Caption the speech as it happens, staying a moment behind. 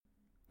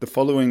The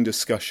following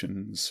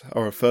discussions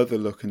are a further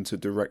look into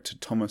director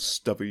Thomas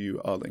W.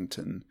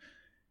 Arlington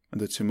and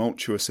the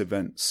tumultuous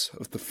events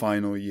of the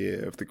final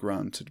year of the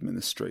Grant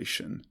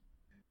administration.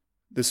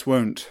 This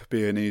won't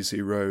be an easy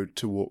road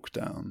to walk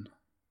down,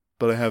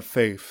 but I have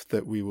faith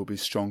that we will be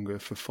stronger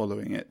for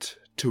following it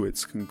to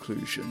its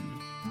conclusion,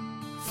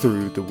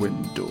 through the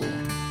wind door.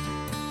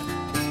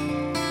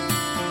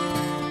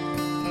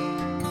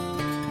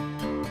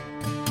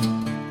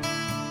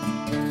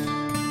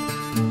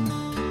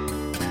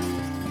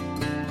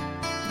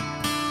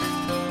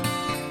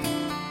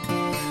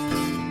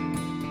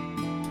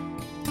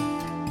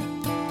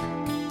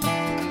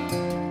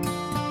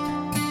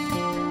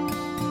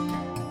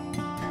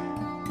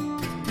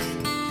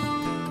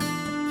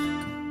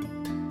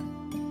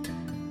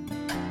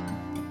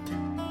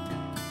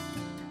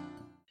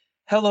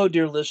 Hello,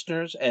 dear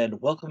listeners, and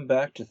welcome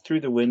back to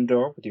Through the Wind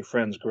Door with your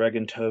friends Greg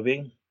and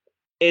Toby.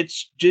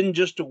 It's been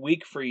just a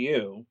week for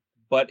you,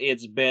 but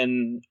it's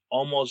been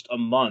almost a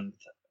month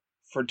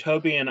for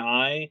Toby and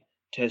I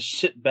to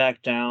sit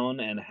back down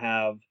and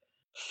have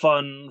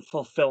fun,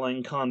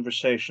 fulfilling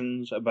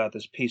conversations about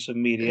this piece of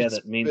media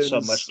that means so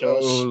much to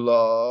us. So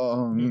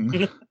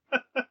long.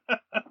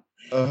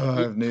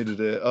 I've needed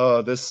it.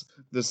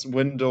 This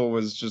window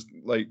was just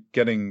like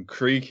getting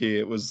creaky.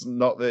 It was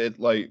not that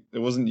it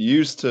wasn't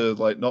used to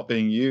not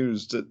being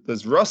used.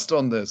 There's rust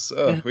on this.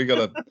 We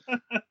gotta.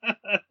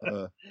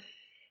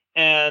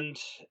 And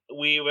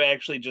we've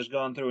actually just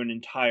gone through an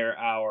entire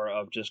hour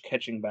of just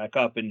catching back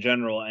up in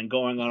general and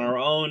going on our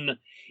own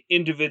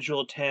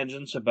individual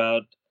tangents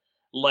about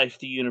life,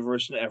 the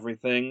universe, and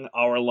everything,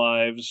 our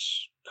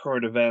lives,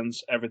 current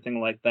events,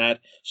 everything like that.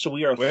 So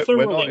we are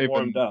thoroughly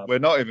warmed up. We're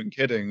not even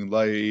kidding.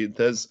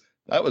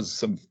 That was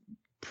some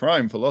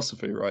prime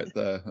philosophy right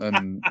there.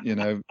 And,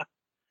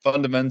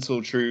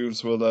 fundamental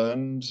truths were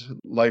learned,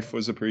 life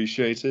was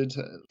appreciated,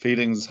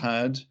 feelings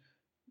had,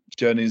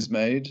 journeys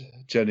made,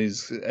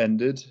 journeys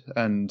ended,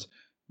 and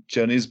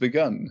journeys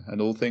begun, and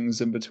all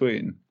things in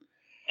between.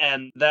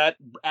 And that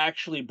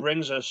actually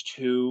brings us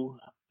to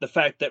the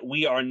fact that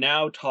we are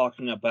now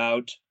talking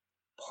about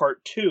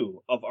part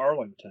 2 of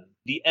Arlington.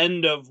 The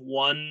end of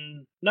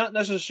one, not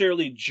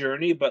necessarily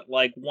journey, but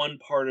like one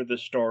part of the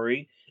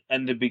story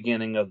and the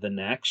beginning of the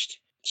next.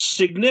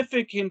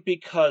 Significant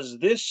because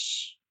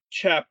this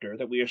chapter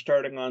that we are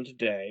starting on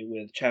today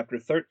with chapter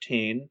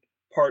 13,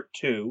 part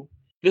 2,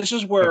 this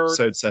is where...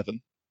 Episode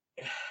 7.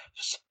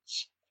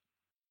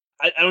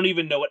 I don't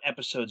even know what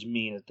episodes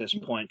mean at this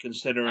point,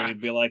 considering it'd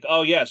be like,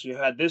 oh yes, we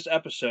had this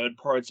episode,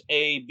 parts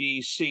A,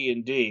 B, C,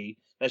 and D.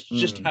 That's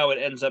just how it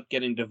ends up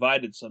getting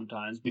divided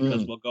sometimes,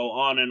 because we'll go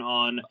on,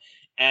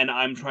 and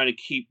I'm trying to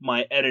keep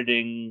my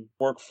editing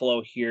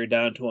workflow here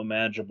down to a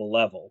manageable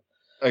level.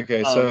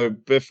 Okay, so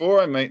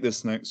before I make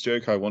this next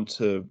joke, I want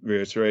to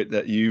reiterate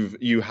that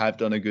you have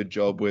done a good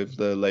job with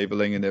the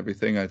labeling and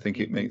everything. I think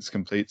it makes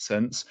complete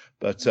sense.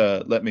 But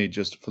let me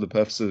just, for the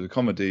purposes of the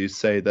comedy,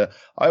 say that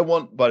I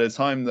want, by the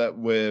time that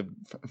we're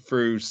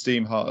through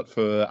Steam Heart,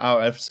 for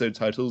our episode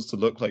titles to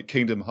look like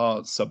Kingdom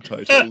Hearts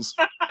subtitles.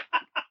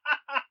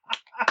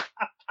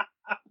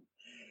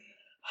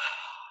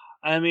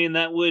 I mean,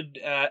 that would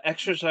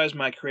exercise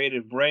my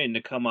creative brain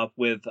to come up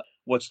with,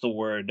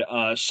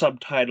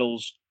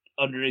 subtitles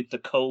underneath the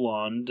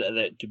colon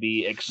to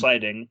be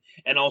exciting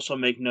and also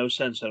make no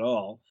sense at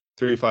all.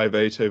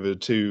 358 over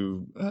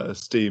 2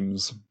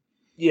 Steams.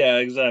 Yeah,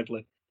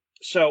 exactly.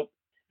 So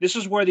this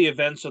is where the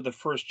events of the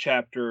first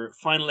chapter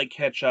finally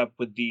catch up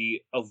with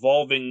the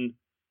evolving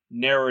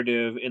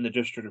narrative in the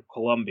District of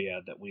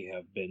Columbia that we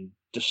have been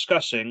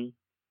discussing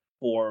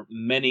for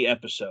many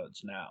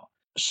episodes now.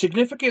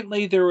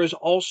 Significantly, there is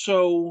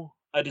also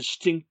a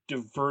distinct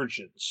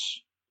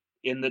divergence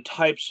in the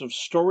types of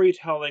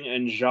storytelling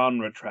and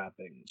genre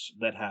trappings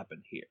that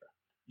happen here.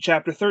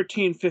 Chapter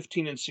 13,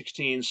 15, and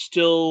 16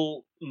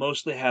 still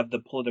mostly have the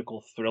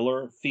political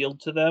thriller feel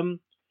to them,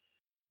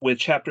 with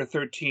Chapter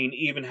 13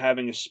 even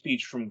having a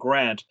speech from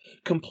Grant,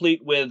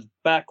 complete with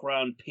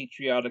background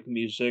patriotic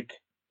music,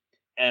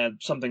 and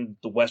something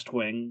the West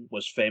Wing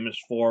was famous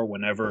for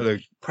whenever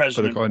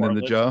President Put a coin in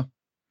the jar.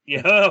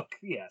 Yeah,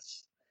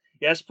 yes.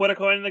 Yes, put a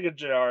coin in the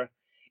jar.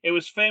 It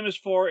was famous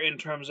for in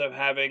terms of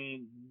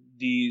having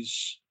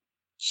these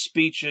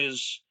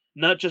speeches,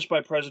 not just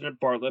by President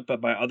Bartlett, but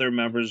by other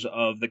members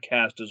of the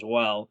cast as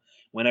well,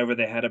 whenever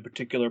they had a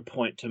particular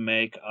point to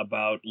make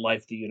about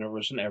life, the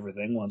universe, and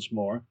everything, once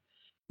more.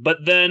 But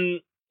then,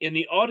 in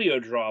the audio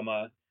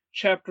drama,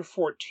 Chapter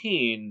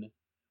 14,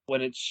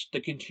 when it's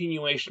the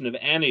continuation of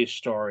Annie's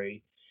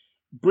story,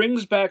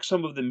 brings back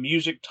some of the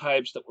music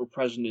types that were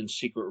present in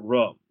Secret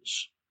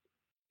Rooms.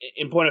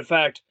 In point of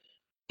fact,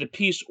 the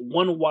piece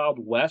One Wild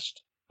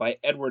West by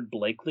Edward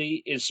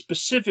Blakely is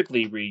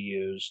specifically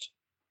reused.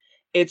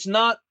 It's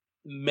not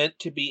meant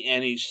to be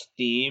Annie's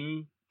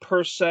theme,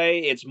 per se.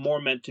 It's more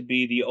meant to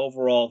be the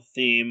overall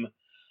theme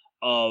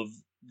of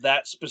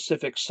that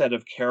specific set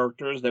of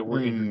characters that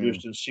were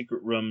introduced in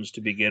Secret Rooms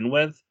to begin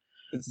with.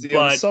 It's the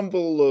But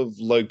ensemble of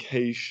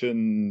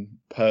location,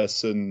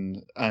 person,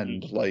 mm,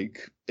 and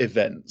like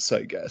events,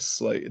 I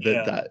guess, like that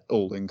yeah, that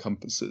all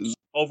encompasses.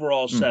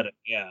 overall Mm. setting,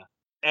 yeah.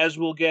 As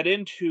we'll get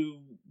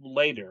into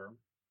later,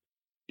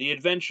 the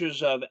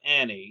adventures of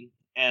Annie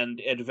and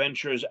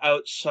adventures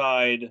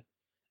outside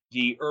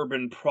the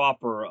urban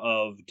proper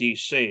of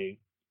DC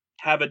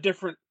have a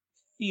different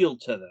feel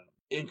to them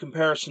in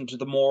comparison to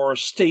the more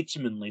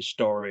statesmanly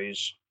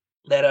stories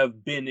that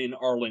have been in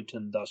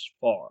Arlington thus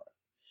far.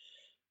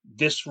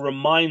 This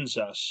reminds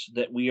us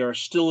that we are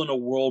still in a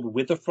world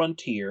with a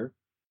frontier,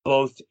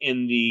 both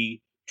in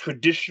the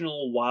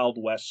traditional Wild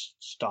West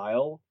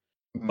style,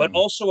 but Mm.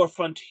 also a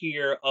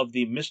frontier of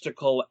the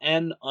mystical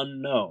and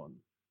unknown,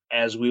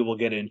 as we will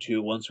get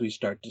into once we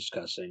start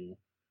discussing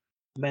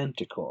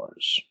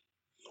manticores.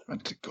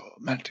 Manticore,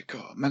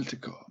 Manticore,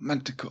 Manticore,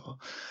 Manticore.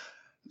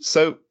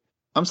 So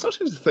I'm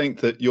starting to think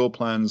that your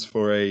plans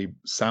for a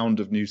Sound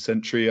of New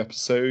Century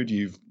episode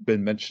you've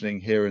been mentioning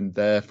here and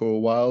there for a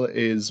while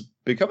is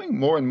becoming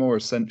more and more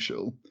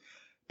essential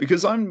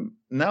because I'm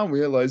now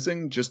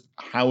realizing just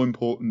how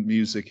important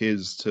music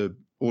is to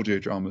audio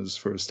dramas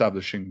for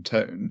establishing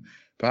tone,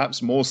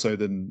 perhaps more so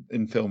than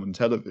in film and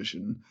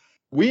television.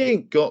 We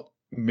ain't got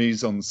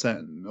mise en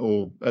scène,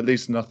 or at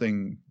least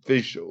nothing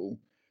visual.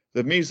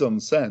 The mise en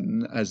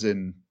scène, as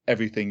in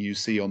everything you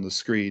see on the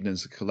screen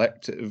as a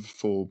collective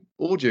for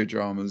audio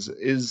dramas,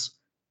 is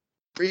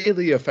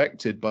really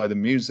affected by the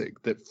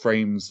music that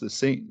frames the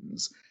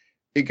scenes.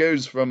 It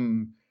goes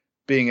from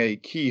being a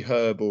key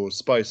herb or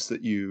spice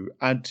that you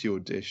add to your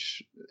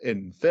dish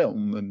in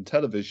film and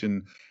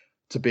television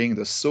to being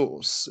the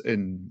source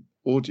in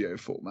audio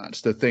format,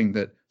 the thing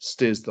that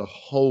steers the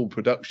whole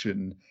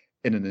production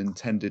in an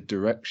intended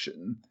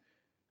direction.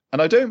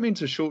 And I don't mean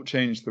to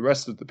shortchange the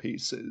rest of the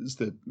pieces,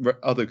 the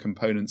other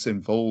components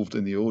involved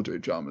in the audio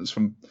dramas,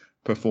 from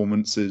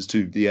performances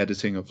to the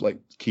editing of like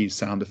key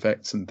sound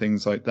effects and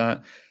things like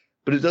that.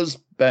 But it does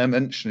bear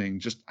mentioning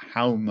just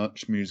how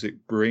much music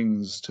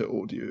brings to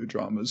audio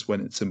dramas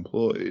when it's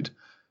employed.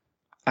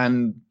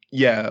 And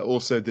yeah,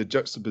 also the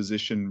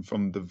juxtaposition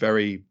from the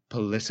very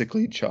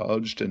politically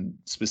charged and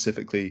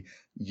specifically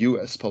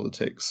US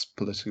politics,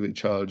 politically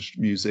charged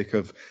music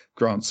of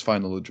Grant's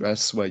final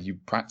address, where you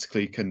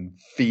practically can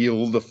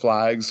feel the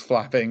flags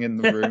flapping in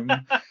the room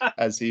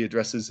as he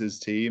addresses his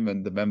team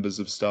and the members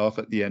of staff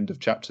at the end of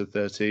chapter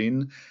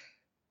 13.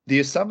 The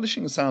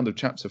establishing sound of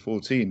chapter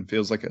 14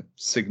 feels like a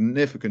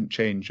significant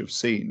change of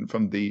scene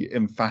from the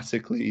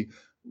emphatically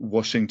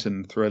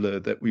Washington thriller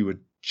that we were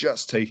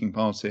just taking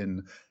part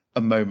in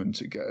a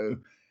moment ago.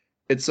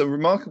 It's a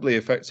remarkably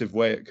effective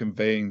way at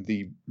conveying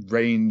the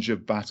range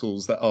of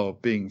battles that are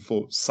being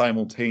fought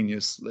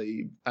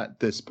simultaneously at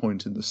this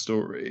point in the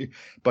story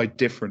by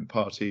different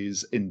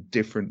parties in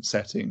different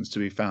settings to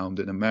be found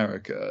in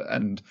America.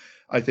 And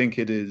I think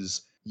it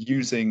is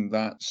using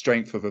that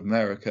strength of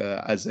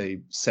America as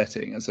a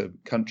setting, as a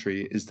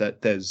country, is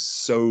that there's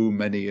so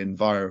many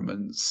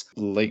environments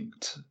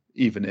linked,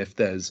 even if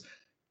there's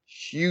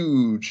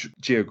huge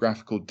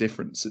geographical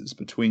differences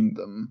between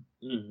them.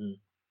 Mm-hmm.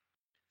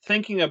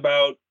 Thinking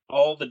about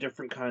all the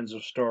different kinds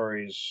of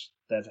stories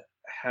that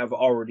have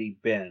already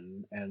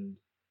been and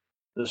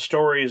the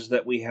stories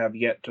that we have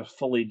yet to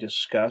fully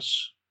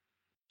discuss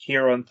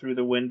here on Through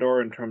the Window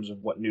in terms of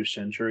what New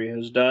Century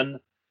has done,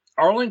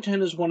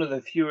 Arlington is one of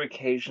the few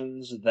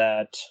occasions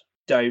that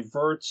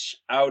diverts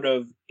out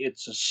of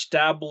its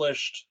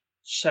established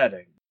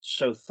setting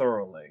so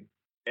thoroughly.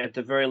 At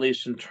the very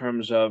least, in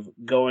terms of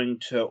going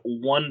to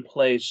one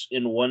place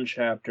in one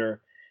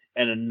chapter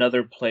and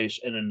another place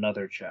in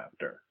another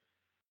chapter.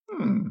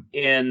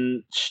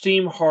 In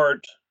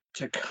Steamheart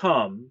to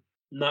Come,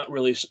 not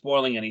really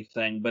spoiling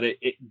anything, but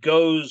it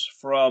goes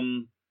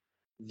from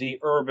the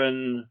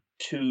urban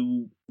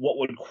to what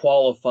would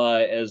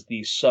qualify as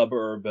the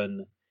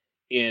suburban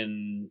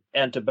in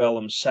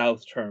antebellum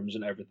South terms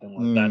and everything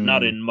like that,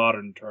 not Mm. in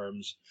modern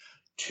terms,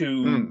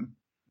 to Mm.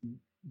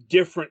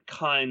 different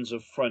kinds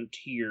of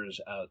frontiers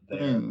out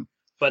there. Mm.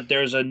 But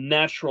there's a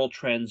natural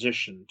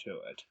transition to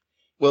it.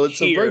 Well,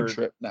 it's a road Here,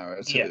 trip yeah,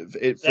 narrative.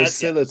 It that, yes.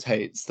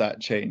 facilitates that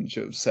change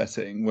of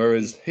setting,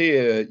 whereas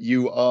here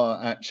you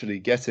are actually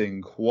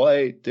getting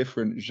quite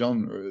different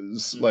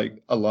genres, Mm-hmm.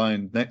 like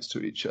aligned next to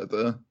each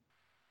other.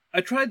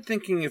 I tried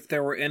thinking if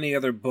there were any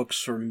other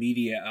books or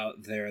media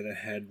out there that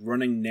had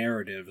running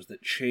narratives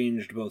that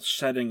changed both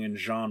setting and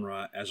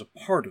genre as a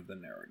part of the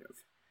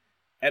narrative.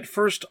 At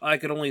first, I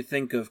could only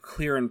think of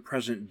Clear and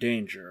Present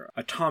Danger,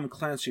 a Tom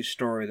Clancy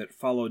story that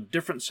followed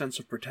different sets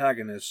of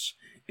protagonists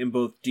in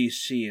both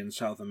DC and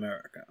South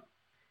America.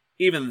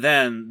 Even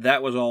then,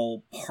 that was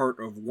all part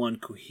of one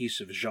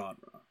cohesive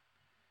genre.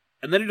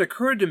 And then it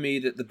occurred to me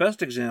that the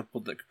best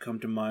example that could come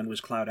to mind was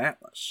Cloud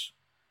Atlas.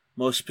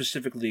 Most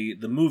specifically,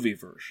 the movie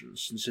version,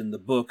 since in the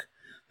book,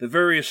 the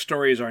various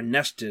stories are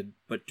nested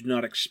but do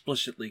not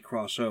explicitly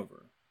cross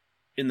over.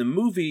 In the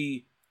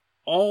movie,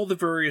 all the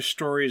various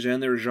stories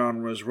and their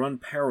genres run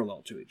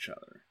parallel to each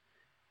other.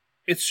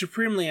 It's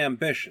supremely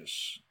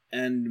ambitious,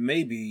 and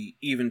maybe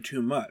even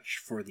too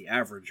much for the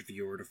average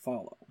viewer to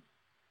follow.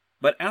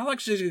 But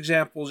Alex's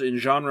examples in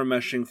genre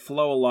meshing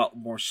flow a lot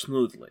more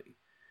smoothly,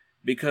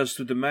 because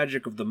through the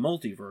magic of the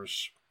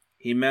multiverse,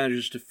 he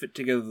manages to fit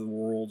together the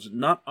worlds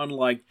not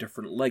unlike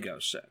different Lego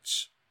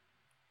sets.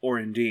 Or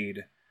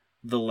indeed,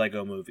 the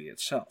Lego movie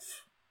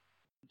itself.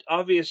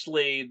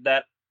 Obviously,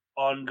 that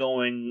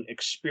ongoing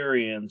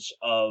experience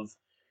of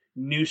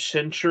New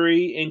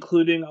Century,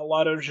 including a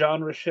lot of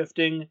genre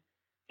shifting,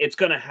 it's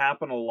going to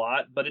happen a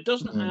lot, but it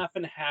doesn't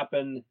often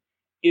happen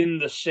in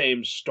the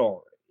same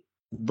story.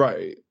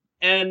 Right.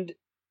 And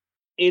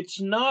it's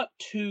not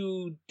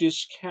to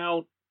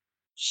discount,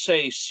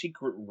 say,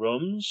 Secret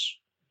Rooms,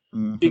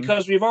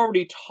 because we've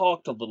already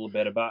talked a little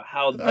bit about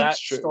how that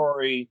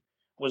story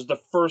was the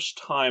first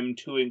time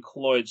to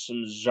include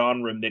some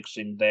genre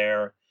mixing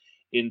there,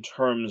 in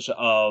terms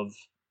of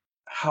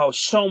how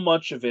so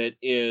much of it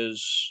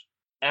is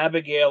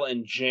Abigail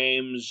and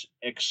James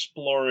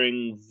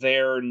exploring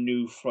their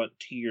new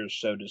frontiers,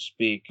 so to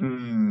speak,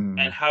 and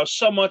how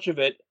so much of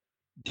it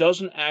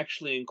doesn't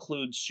actually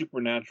include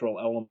supernatural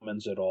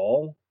elements at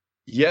all.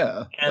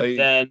 Yeah.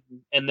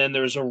 And then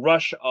there's a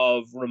rush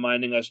of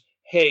reminding us,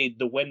 hey,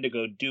 the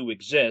Wendigo do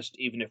exist,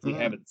 even if we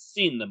haven't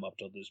seen them up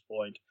till this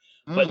point.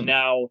 But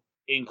now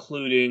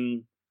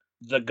including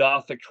the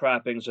gothic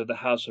trappings of the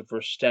House of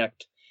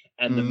Verstecht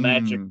and the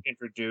magic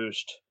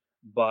introduced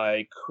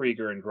by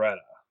Krieger and Greta.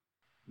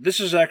 This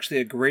is actually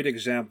a great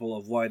example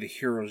of why the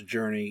hero's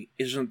journey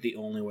isn't the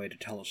only way to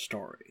tell a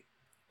story.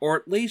 Or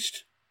at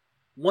least,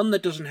 one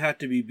that doesn't have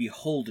to be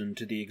beholden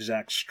to the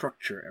exact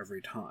structure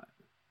every time.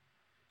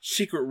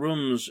 Secret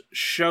Rooms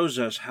shows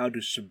us how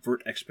to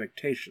subvert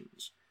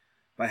expectations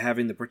by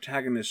having the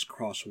protagonists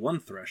cross one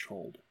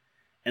threshold,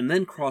 and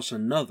then cross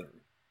another,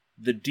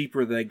 the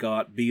deeper they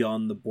got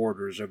beyond the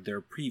borders of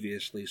their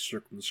previously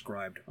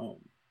circumscribed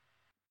home.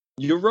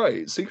 You're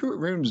right. Secret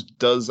Rooms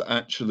does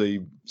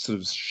actually sort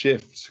of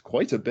shift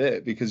quite a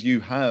bit, because you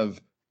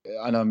have,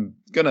 and I'm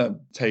going to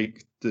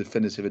take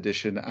Definitive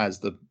Edition as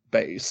the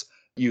base,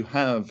 you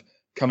have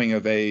coming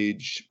of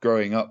age,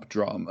 growing up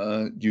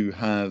drama, you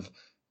have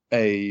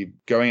a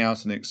going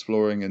out and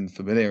exploring and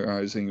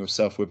familiarizing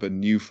yourself with a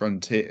new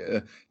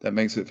frontier that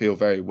makes it feel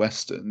very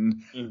Western.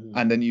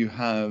 And then you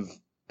have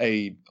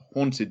a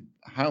haunted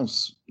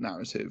house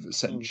narrative,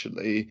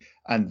 essentially,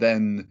 and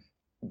then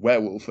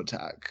werewolf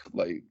attack.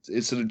 Like,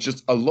 it's sort of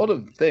just a lot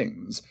of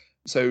things.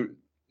 So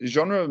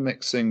genre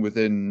mixing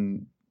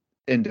within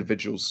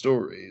individual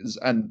stories,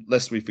 and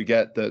lest we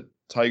forget that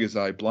Tiger's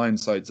Eye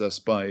blindsides us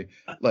by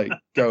like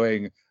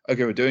going,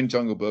 okay, we're doing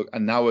Jungle Book,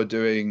 and now we're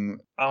doing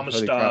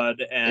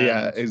Amistad and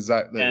yeah,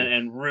 exactly,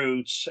 and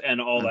Roots and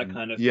all that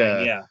kind of thing.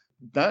 Yeah,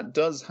 that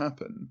does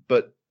happen.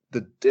 But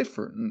the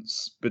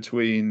difference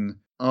between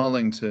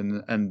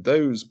Arlington and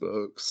those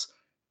books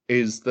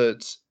is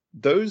that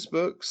those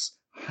books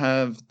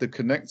have the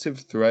connective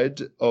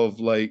thread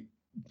of like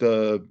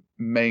the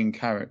main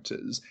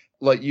characters.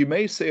 Like, you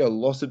may see a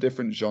lot of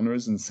different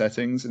genres and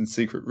settings in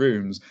Secret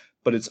Rooms,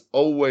 but it's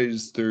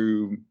always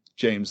through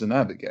James and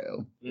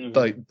Abigail.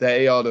 Like,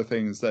 they are the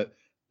things that,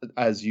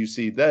 as you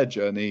see their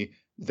journey,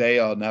 they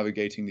are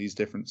navigating these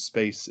different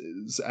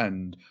spaces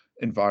and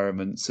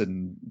environments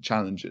and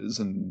challenges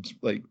and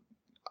like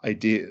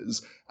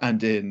ideas.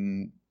 And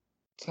in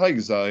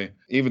Tiger's Eye,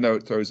 even though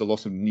it throws a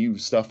lot of new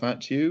stuff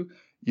at you,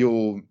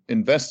 you're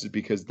invested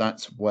because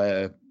that's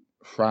where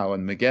Frau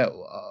and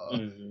Miguel are.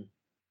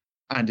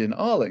 And in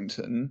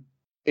Arlington,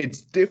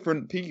 it's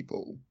different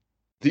people.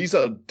 These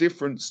are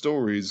different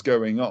stories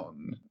going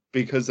on,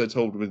 because they're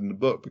told within the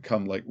book,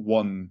 become like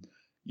one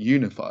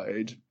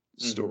unified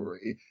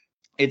story.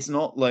 It's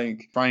not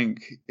like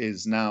Frank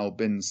is now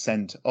been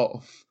sent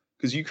off,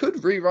 because you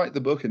could rewrite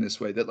the book in this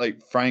way, that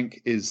like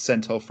Frank is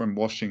sent off from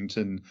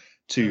Washington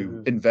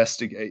to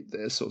investigate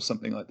this or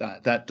something like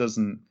that. That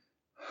doesn't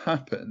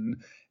happen.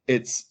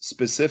 It's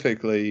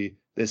specifically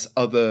this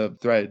other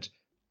thread.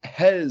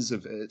 Hairs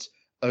of it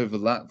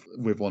overlap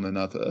with one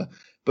another,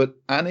 but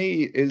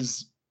Annie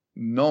is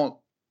not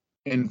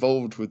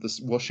involved with this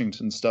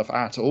Washington stuff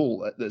at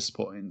all at this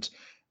point,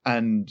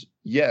 and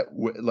yet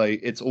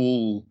like it's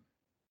all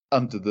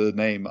under the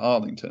name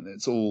Arlington.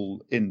 It's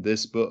all in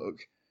this book,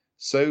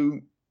 so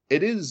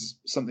it is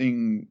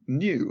something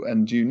new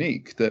and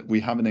unique that we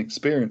haven't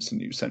experienced in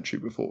New Century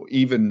before,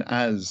 even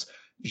as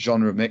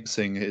genre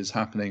mixing is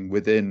happening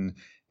within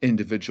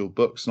individual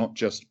books, not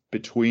just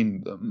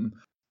between them.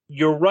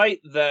 You're right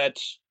that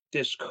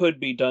this could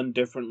be done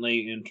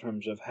differently in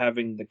terms of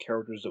having the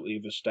characters that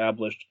we've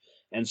established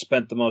and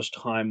spent the most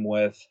time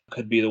with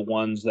could be the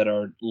ones that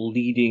are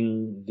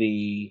leading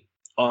the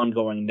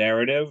ongoing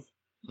narrative.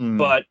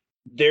 But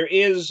there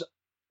is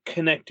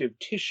connective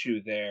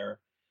tissue there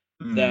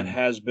that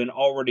has been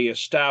already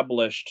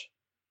established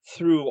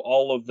through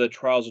all of the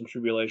trials and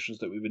tribulations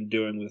that we've been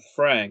doing with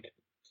Frank,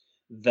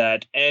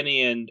 that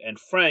Annie and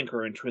Frank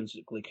are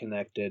intrinsically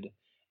connected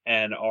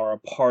and are a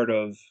part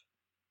of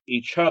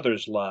each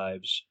other's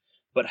lives.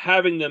 But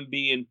having them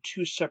be in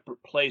two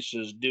separate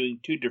places doing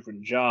two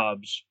different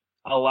jobs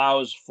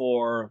allows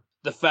for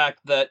the fact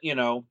that, you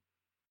know,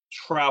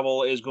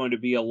 travel is going to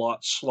be a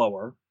lot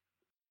slower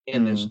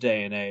in this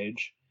day and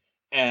age.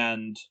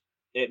 and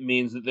it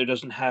means that there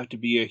doesn't have to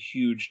be a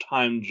huge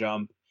time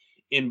jump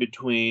in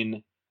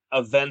between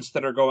events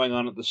that are going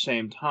on at the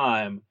same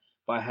time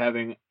by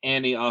having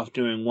Annie off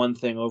doing one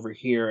thing over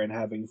here and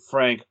having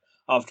Frank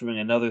off doing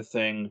another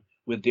thing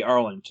with the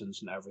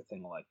Arlingtons and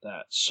everything like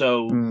that.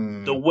 So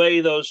the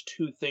way those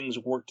two things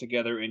work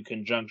together in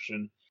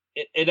conjunction,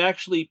 it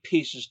actually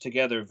pieces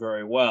together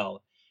very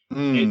well.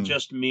 It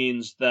just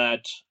means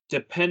that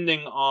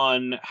depending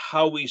on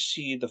how we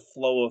see the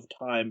flow of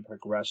time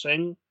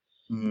progressing,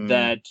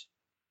 that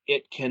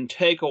it can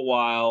take a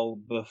while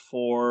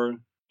before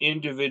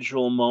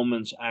individual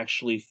moments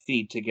actually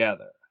feed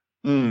together.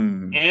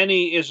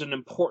 Annie is an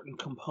important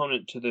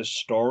component to this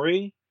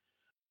story,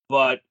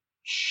 but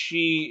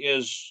she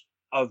is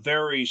a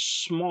very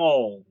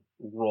small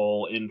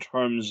role in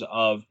terms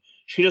of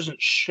she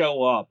doesn't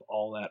show up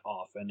all that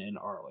often in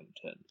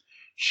Arlington.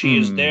 She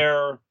is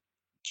there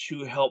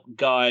to help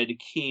guide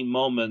key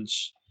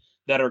moments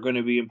that are going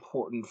to be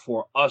important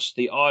for us,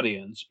 the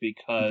audience,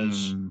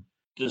 because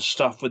the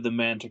stuff with the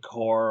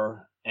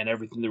Manticore and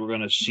everything that we're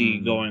going to see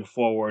going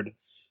forward,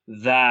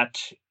 that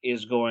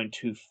is going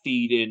to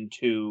feed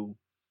into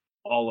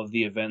all of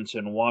the events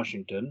in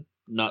Washington.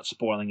 Not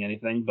spoiling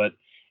anything, but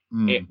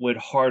it would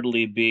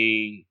hardly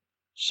be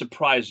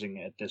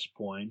surprising at this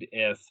point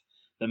if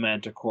the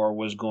Manticore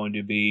was going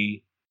to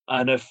be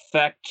an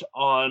effect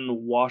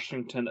on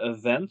Washington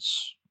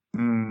events,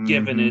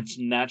 given its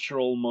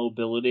natural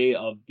mobility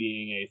of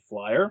being a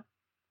flyer.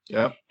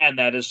 Yep. And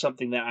that is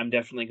something that I'm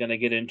definitely going to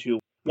get into.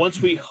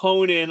 Once we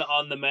hone in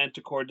on the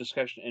Manticore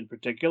discussion in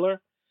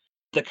particular,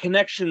 the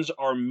connections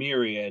are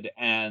myriad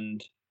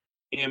and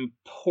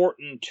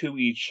important to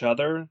each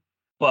other,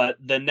 but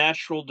the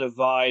natural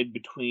divide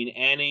between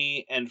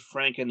Annie and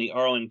Frank and the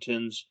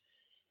Arlingtons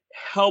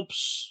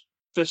helps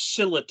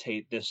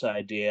facilitate this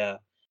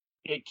idea.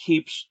 It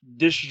keeps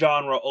this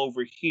genre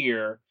over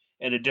here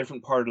in a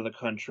different part of the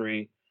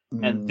country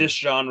and this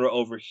genre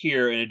over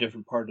here in a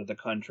different part of the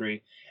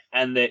country,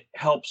 and that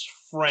helps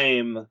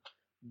frame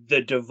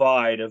the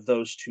divide of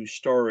those two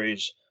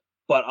stories,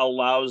 but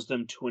allows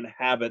them to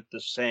inhabit the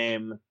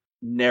same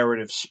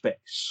narrative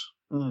space.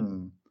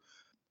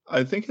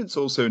 I think it's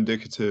also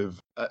indicative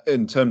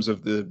in terms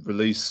of the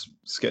release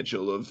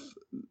schedule of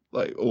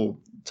or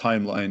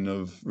timeline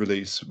of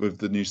release with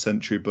the New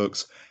Century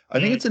books. I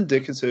think it's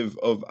indicative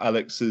of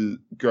Alex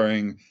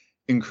growing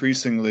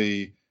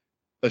increasingly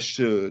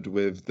assured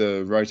with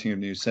the writing of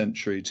New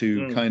Century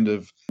to kind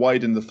of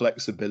widen the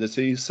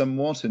flexibility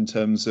somewhat in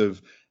terms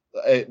of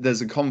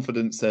there's a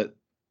confidence that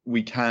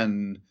we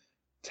can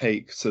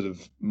take sort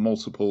of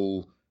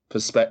multiple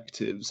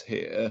perspectives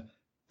here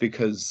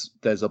because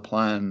there's a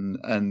plan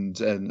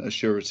and a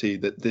surety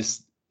that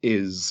this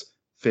is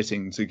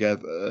fitting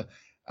together.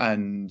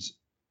 And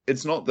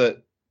it's not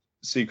that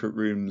Secret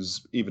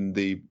Rooms, even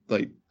the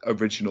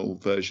original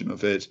version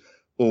of it,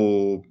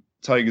 or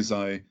Tiger's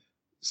Eye,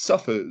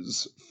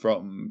 suffers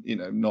from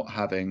not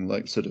having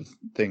sort of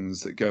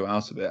things that go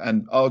out of it.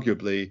 And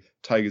arguably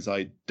Tiger's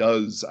Eye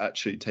does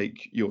actually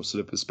take your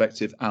sort of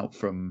perspective out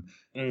from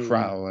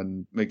Crow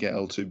and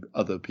Miguel to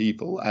other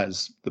people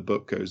as the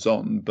book goes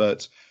on.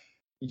 But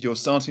you're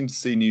starting to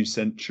see New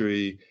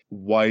Century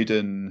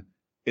widen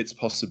its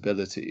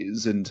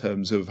possibilities in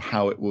terms of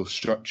how it will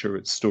structure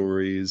its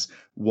stories,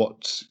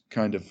 what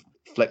kind of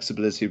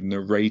flexibility of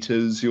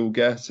narrators you'll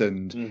get,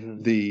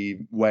 and the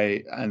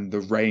way and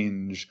the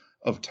range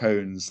of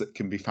tones that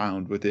can be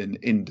found within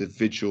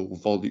individual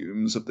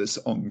volumes of this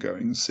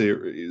ongoing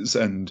series.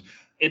 And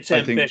it's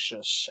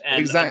ambitious.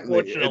 And exactly,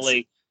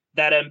 unfortunately,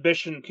 that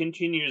ambition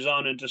continues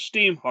on into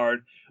Steamheart,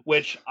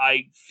 which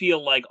I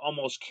feel like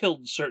almost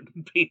killed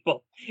certain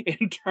people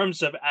in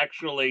terms of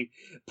actually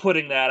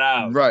putting that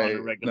out on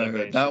a regular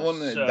basis.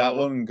 That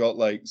one got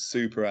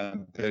super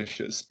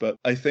ambitious. But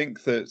I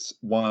think that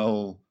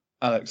while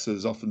Alex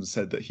has often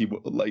said that he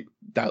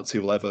doubts he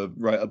will ever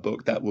write a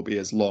book that will be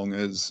as long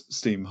as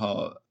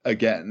Steamheart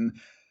again,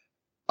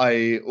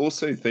 I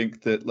also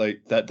think that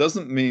that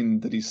doesn't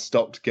mean that he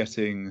stopped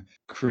getting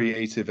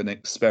creative and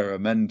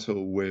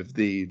experimental with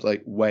the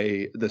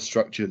way the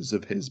structures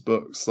of his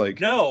books.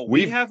 No,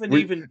 we haven't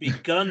even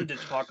begun to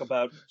talk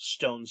about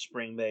Stone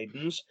Spring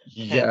Maidens,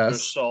 Panther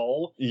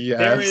Soul. Yes.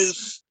 There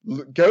is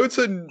go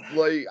to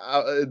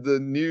the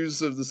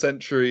news of the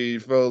century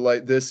for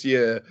this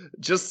year.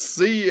 Just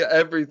see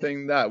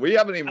everything that we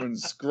haven't even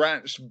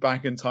scratched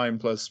Back in Time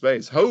Plus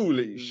Space.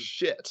 Holy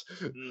shit.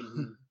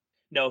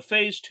 No,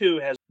 Phase 2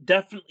 has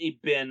definitely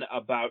been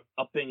about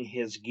upping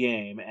his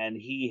game, and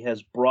he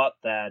has brought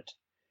that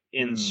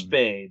in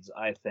spades,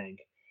 I think.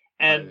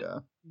 And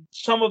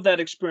some of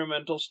that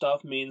experimental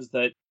stuff means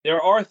that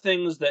there are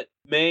things that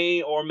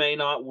may or may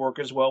not work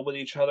as well with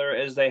each other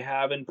as they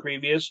have in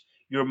previous.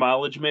 Your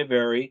mileage may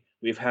vary.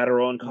 We've had our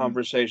own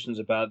conversations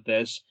about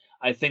this.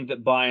 I think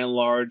that by and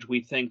large,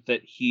 we think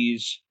that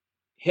he's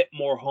hit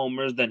more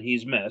homers than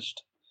he's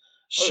missed.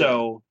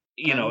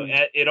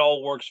 It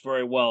all works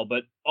very well,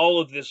 but all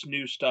of this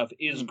new stuff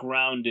is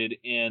grounded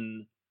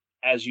in,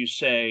 as you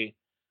say,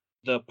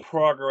 the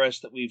progress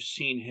that we've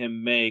seen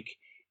him make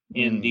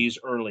in these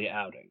early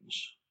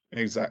outings.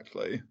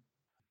 Exactly.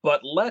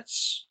 But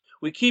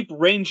we keep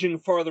ranging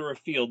farther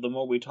afield the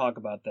more we talk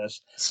about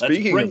this.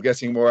 Speaking of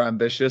getting more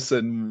ambitious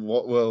and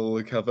what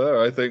we'll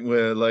cover, I think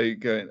we're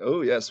like going,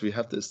 oh yes, we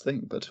have this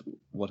thing, but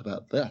what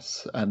about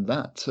this and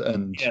that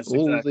and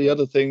all the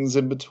other things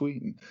in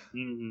between?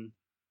 Mm-hmm.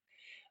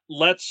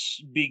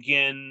 Let's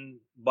begin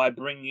by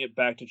bringing it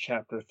back to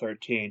chapter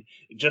 13,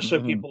 just so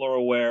people are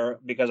aware,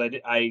 because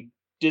I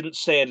didn't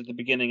say it at the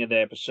beginning of the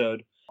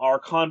episode. Our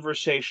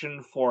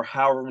conversation for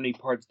however many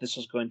parts this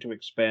is going to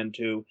expand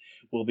to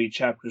will be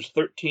chapters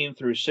 13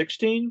 through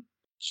 16.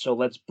 So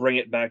let's bring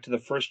it back to the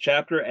first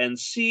chapter and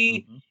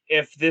see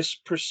if this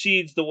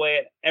proceeds the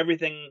way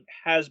everything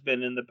has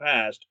been in the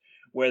past,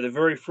 where the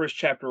very first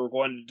chapter we're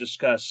going to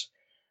discuss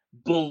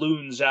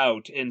balloons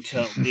out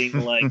into being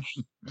like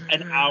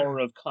an hour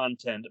of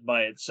content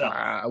by itself.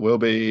 We'll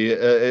be.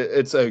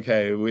 It's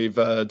okay. We've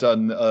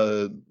done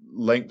a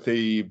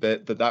lengthy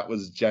bit, but that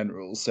was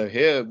general. So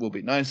here we'll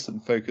be nice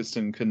and focused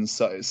and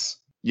concise.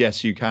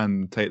 Yes, you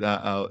can take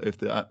that out if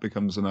that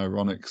becomes an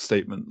ironic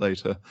statement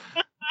later.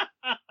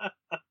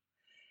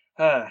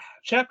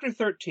 Chapter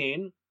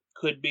 13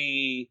 could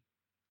be,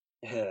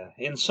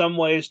 in some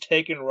ways,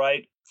 taken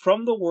right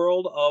from the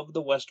world of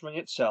the West Wing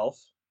itself.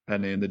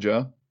 Penny in the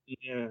jar.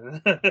 Yeah.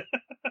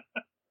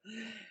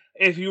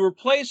 If you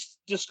replace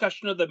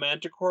discussion of the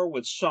Manticore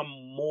with some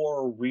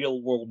more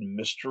real-world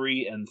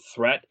mystery and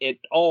threat, it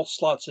all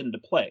slots into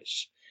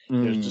place.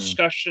 There's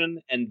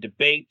discussion and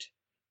debate,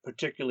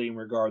 particularly in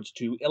regards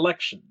to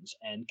elections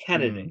and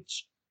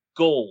candidates,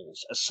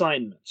 goals,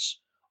 assignments,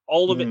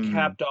 all of it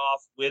capped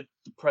off with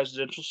the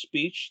presidential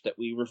speech that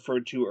we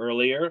referred to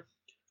earlier,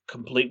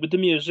 complete with the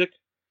music.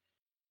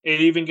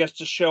 It even gets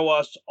to show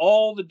us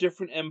all the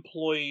different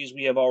employees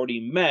we have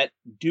already met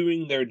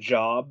doing their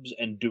jobs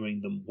and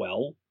doing them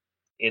well.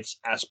 It's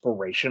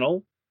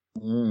aspirational.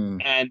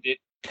 And it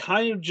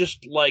kind of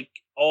just like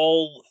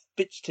all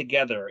fits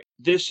together.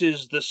 This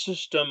is the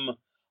system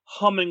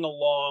humming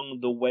along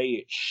the way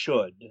it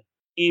should,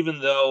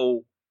 even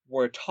though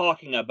we're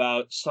talking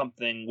about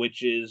something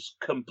which is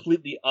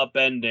completely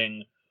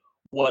upending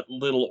what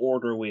little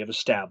order we have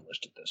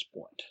established at this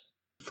point.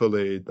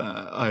 Fully.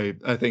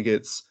 I think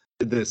it's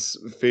this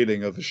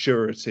feeling of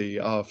surety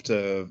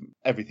after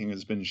everything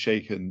has been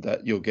shaken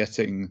that you're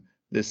getting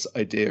this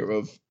idea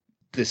of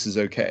this is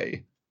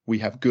okay. We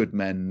have good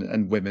men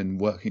and women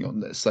working on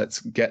this.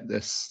 Let's get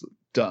this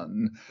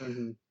done.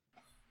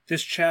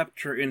 This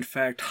chapter, in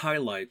fact,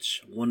 highlights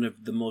one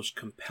of the most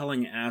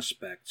compelling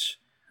aspects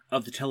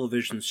of the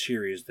television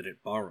series that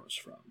it borrows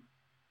from.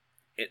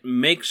 It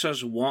makes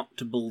us want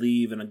to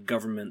believe in a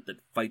government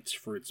that fights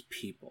for its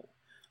people,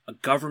 a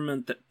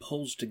government that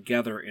pulls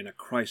together in a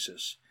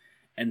crisis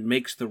and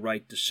makes the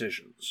right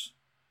decisions.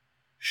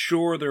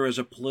 Sure, there is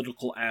a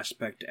political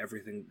aspect to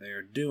everything they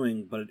are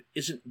doing, but it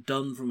isn't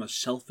done from a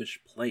selfish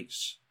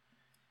place.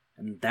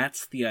 And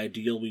that's the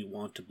ideal we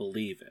want to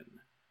believe in,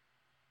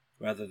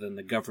 rather than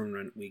the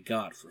government we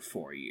got for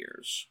 4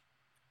 years.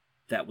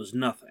 That was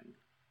nothing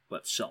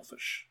but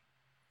selfish,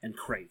 and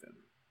craven,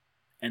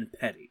 and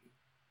petty,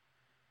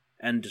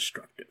 and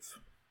destructive.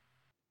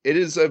 It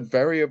is a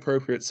very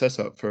appropriate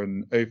setup for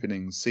an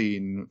opening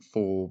scene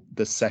for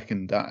the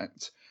second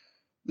act.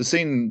 The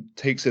scene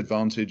takes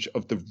advantage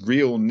of the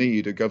real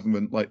need a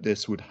government like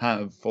this would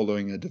have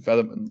following a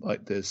development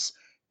like this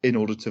in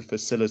order to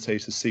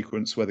facilitate a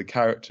sequence where the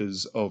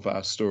characters of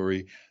our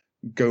story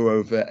go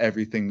over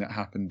everything that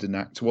happened in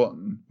Act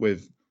 1,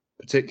 with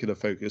particular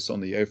focus on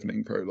the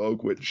opening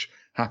prologue, which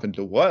happened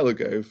a while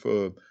ago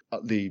for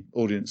the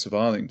audience of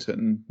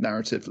Arlington,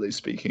 narratively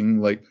speaking.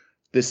 Like,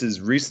 this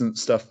is recent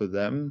stuff for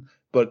them,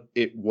 but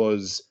it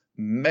was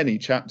many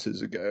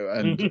chapters ago.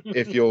 And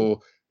if you're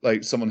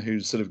like someone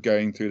who's sort of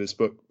going through this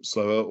book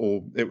slower,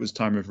 or it was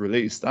time of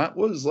release, that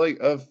was like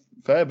a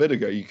fair bit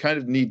ago. You kind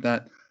of need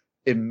that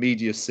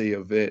immediacy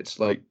of it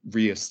like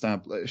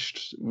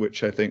reestablished,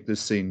 which I think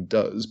this scene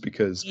does,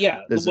 because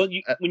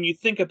when you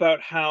think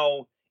about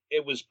how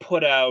it was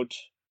put out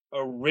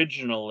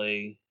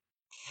originally,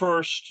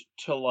 first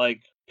to like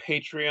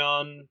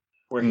Patreon,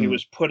 where he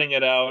was putting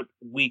it out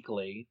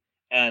weekly,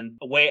 and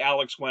the way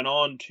Alex went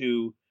on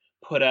to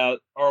put out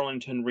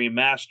Arlington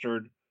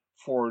Remastered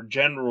for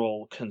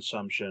general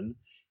consumption,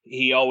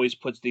 he always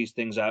puts these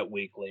things out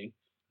weekly.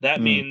 That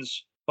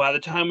means by the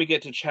time we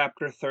get to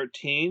chapter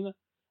 13,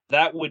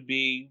 that would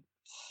be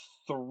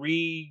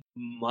 3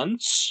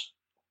 months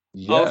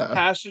of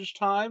passage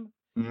time.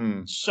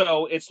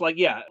 So it's like,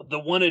 the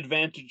one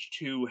advantage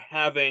to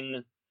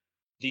having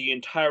the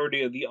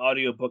entirety of the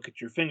audiobook at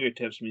your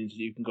fingertips means that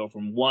you can go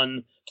from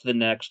one to the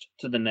next,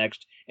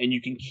 and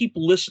you can keep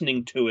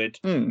listening to it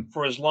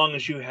for as long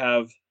as you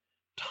have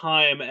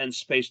time and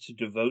space to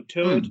devote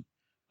to it.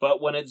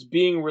 But when it's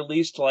being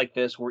released like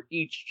this, where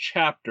each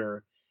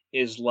chapter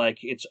is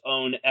like its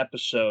own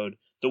episode,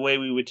 the way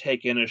we would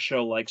take in a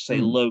show like, say,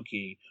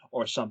 Loki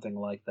or something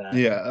like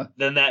that,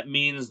 then that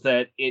means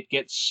that it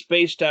gets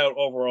spaced out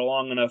over a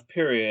long enough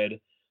period.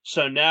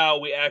 So now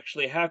we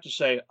actually have to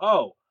say,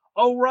 oh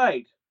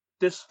right,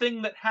 this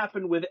thing that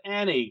happened with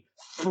Annie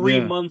 3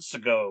 months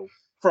ago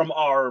from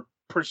our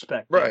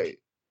perspective. Right.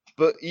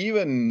 But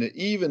even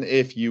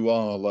if you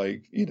are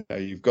like,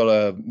 you've got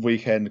a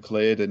weekend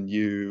cleared and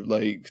you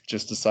like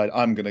just decide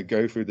I'm going to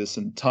go through this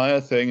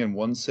entire thing in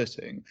one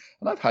sitting,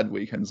 and I've had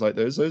weekends like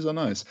those are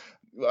nice.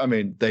 I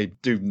mean, they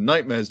do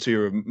nightmares to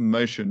your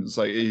emotions.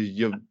 Like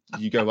you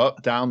go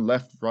up, down,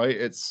 left,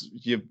 right.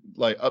 You're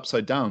like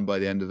upside down by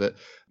the end of it.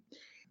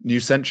 New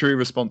century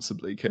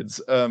responsibly,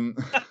 kids. But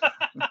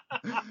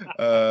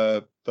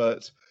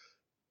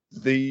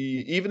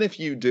even if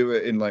you do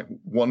it in like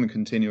one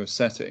continuous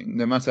setting,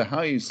 no matter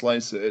how you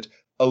slice it,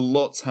 a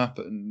lot's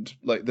happened.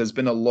 Like there's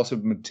been a lot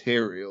of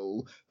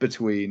material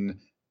between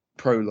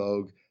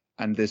prologue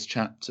and this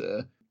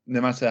chapter.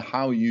 No matter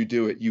how you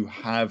do it, you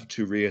have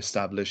to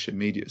reestablish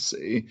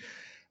immediacy.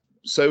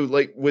 So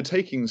like we're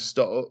taking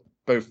stock,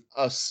 both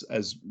us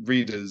as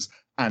readers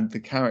and the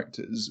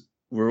characters,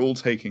 we're all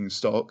taking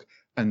stock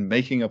and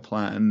making a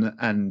plan,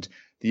 and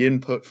the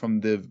input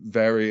from the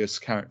various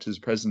characters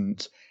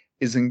present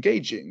is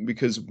engaging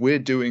because we're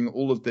doing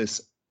all of this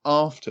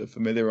after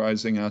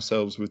familiarizing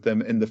ourselves with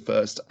them in the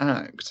first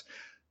act.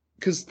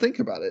 Because think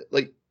about it,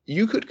 like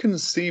you could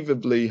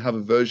conceivably have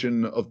a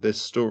version of this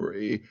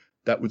story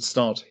that would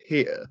start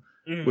here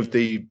with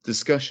the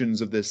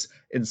discussions of this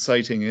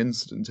inciting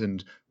incident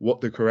and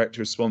what the correct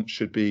response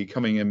should be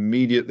coming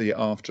immediately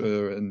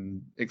after an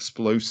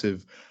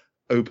explosive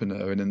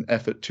opener in an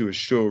effort to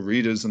assure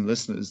readers and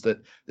listeners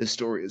that this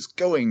story is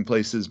going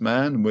places,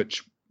 man,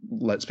 which,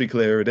 let's be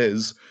clear, it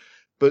is.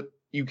 But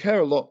you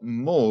care a lot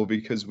more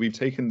because we've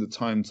taken the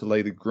time to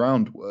lay the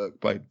groundwork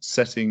by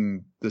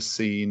setting the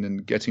scene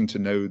and getting to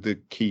know the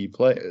key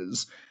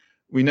players.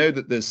 We know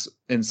that this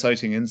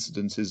inciting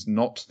incident is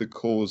not the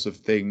cause of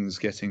things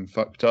getting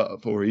fucked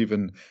up, or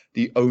even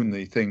the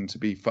only thing to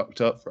be fucked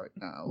up right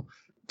now.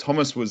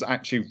 Thomas was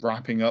actually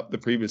wrapping up the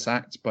previous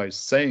act by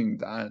saying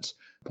that,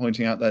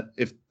 pointing out that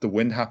if the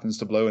wind happens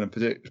to blow in a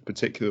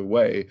particular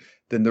way,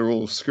 then they're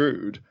all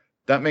screwed.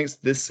 That makes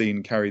this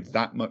scene carry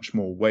that much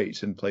more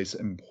weight and place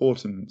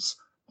importance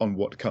on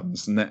what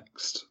comes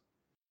next.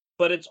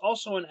 But it's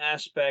also an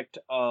aspect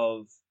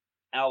of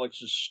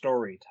Alex's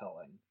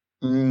storytelling.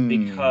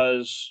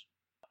 Because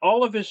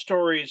all of his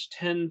stories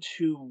tend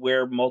to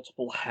wear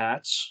multiple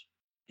hats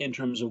in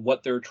terms of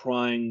what they're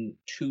trying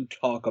to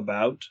talk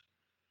about.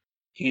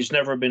 He's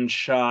never been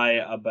shy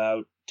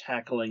about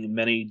tackling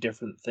many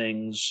different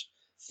things,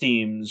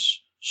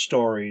 themes,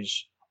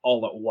 stories,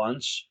 all at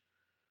once.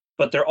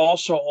 But they're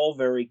also all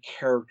very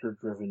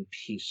character-driven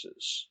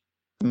pieces.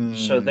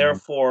 So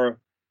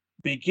therefore,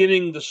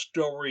 beginning the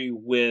story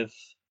with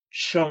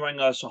showing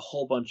us a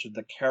whole bunch of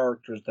the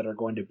characters that are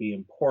going to be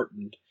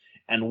important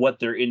and what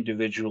their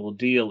individual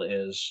deal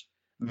is,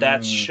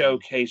 that's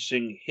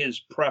showcasing his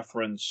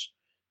preference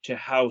to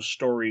how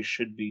stories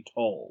should be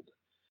told.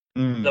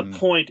 The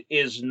point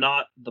is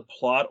not the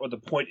plot, or the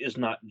point is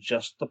not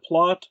just the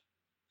plot.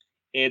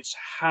 It's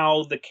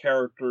how the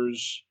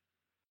characters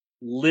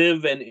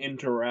live and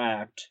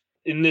interact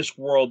in this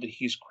world that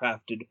he's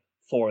crafted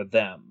for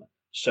them,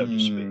 so to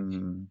speak.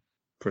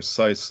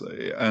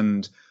 Precisely.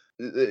 And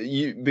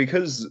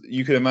because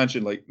you can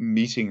imagine like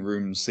meeting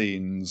room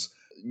scenes,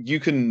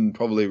 you can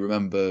probably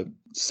remember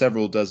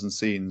several dozen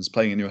scenes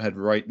playing in your head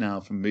right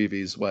now from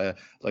movies where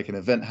like an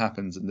event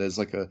happens and there's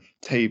like a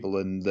table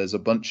and there's a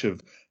bunch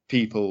of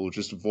people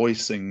just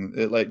voicing,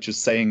 like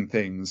just saying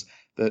things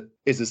that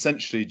is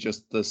essentially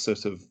just the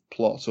sort of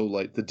plot or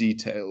like the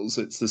details.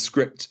 It's the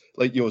script,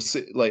 like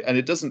and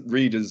it doesn't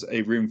read as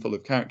a room full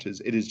of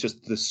characters. It is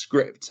just the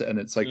script, and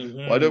it's like,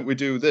 why don't we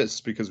do this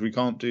because we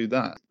can't do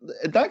that?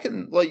 That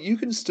can, like, you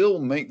can still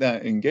make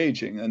that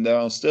engaging, and there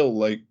are still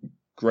like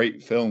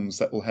great films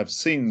that will have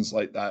scenes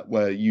like that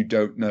where you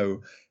don't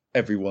know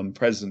everyone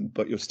present,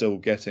 but you're still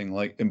getting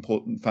like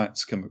important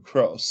facts come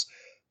across.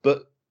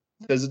 But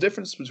there's a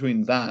difference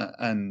between that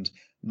and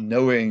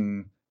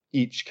knowing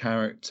each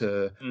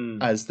character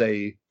as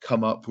they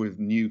come up with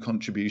new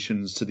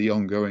contributions to the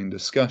ongoing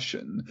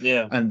discussion.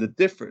 Yeah. And the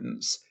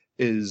difference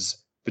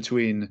is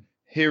between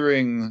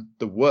hearing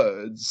the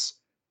words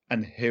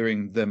and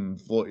hearing them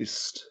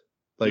voiced.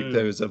 Like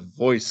there is a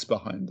voice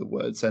behind the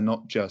words. They're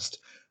not just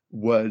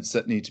words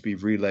that need to be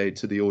relayed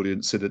to the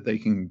audience so that they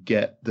can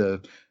get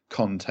the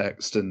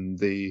context and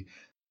the,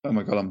 oh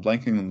my God, I'm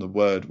blanking on the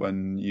word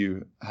when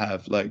you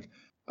have like,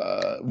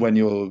 when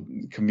you're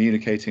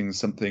communicating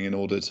something in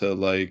order to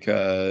like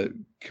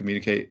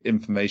communicate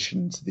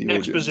information to the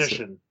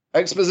audience.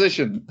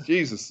 Exposition.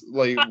 Jesus,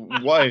 like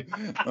why?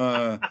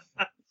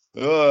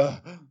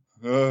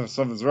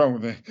 Something's wrong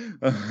with me.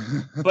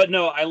 But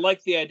no, I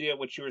like the idea of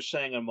what you were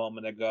saying a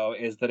moment ago,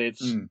 is that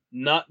it's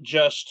not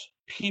just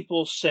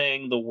people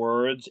saying the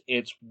words,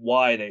 it's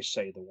why they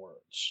say the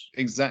words.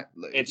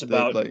 Exactly. It's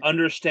about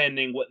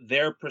understanding what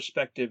their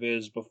perspective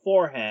is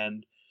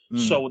beforehand,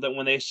 so that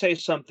when they say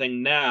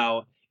something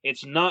now,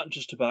 it's not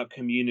just about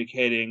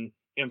communicating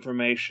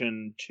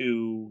information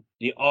to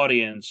the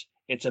audience.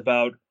 It's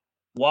about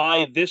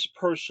why this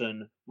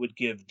person would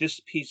give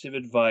this piece of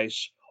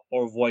advice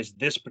or voice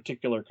this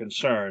particular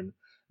concern.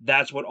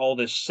 that's what all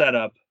this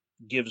setup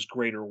gives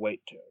greater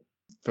weight to.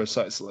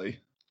 Precisely.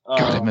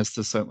 God, I miss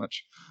this so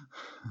much.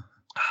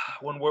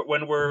 When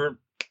we're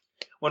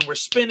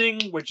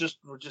spinning, we're just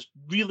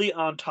really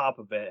on top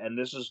of it, and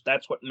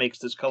that's what makes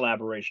this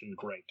collaboration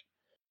great.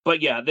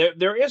 But yeah,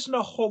 there isn't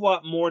a whole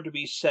lot more to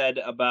be said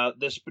about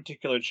this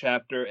particular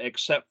chapter,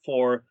 except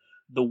for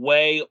the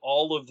way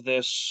all of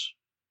this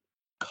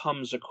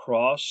comes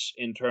across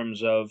in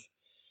terms of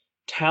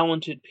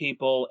talented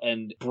people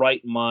and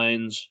bright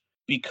minds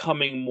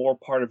becoming more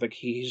part of a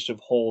cohesive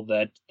whole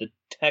that the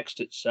text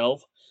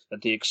itself,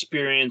 that the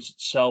experience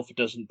itself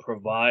doesn't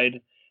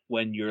provide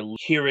when you're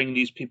hearing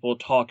these people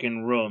talk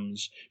in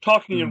rooms.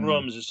 Talking in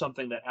rooms is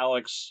something that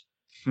Alex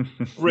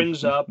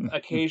brings up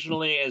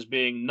occasionally as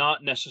being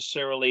not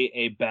necessarily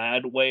a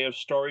bad way of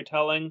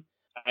storytelling.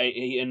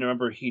 I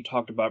remember he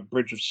talked about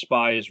Bridge of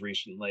Spies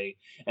recently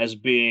as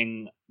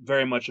being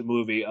very much a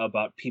movie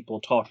about people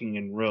talking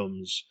in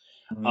rooms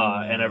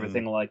and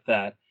everything like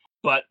that.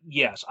 But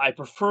yes, I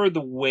prefer the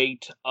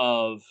weight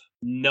of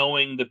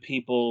knowing the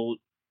people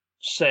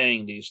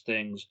saying these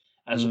things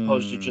as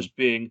opposed to just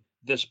being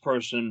this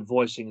person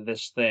voicing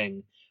this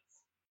thing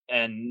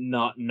and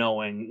not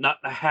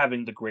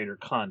having the greater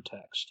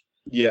context.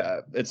 Yeah,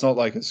 it's not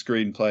like a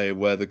screenplay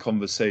where the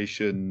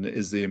conversation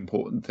is the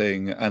important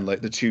thing and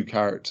like the two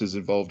characters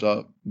involved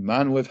are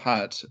man with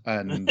hat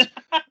and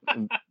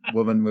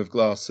woman with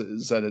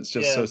glasses, and it's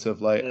just sort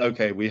of like,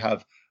 okay, we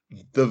have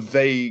the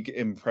vague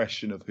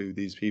impression of who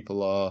these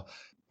people are.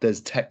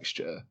 There's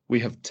texture. We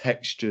have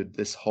textured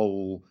this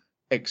whole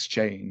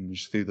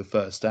exchange through the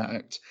first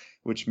act,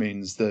 which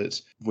means that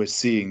we're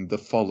seeing the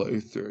follow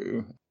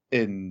through.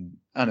 In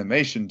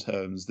animation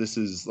terms, this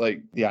is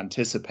like the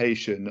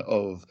anticipation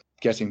of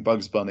getting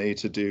Bugs Bunny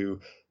to do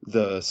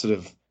the sort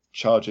of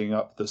charging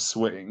up the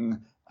swing,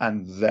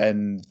 and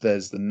then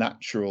there's the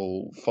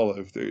natural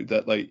follow through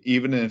that, like,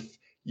 even if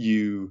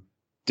you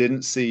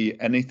didn't see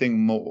anything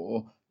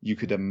more, you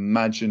could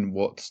imagine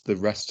what the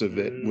rest of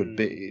it would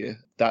be.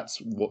 That's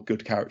what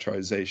good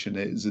characterization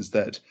is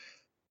that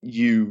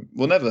you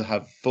will never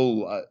have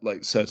full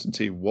like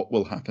certainty what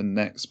will happen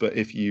next, but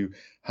if you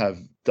have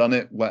done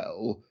it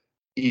well,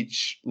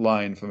 each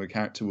line from a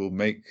character will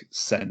make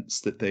sense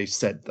that they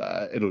said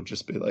that. It'll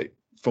just be like,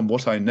 from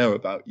what I know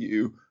about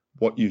you,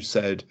 what you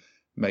said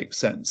makes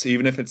sense.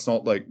 Even if it's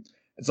not like,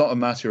 it's not a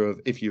matter of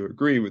if you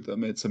agree with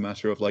them, it's a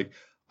matter of like,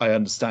 I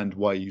understand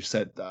why you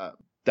said that.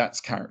 That's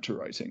character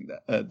writing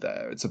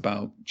there. It's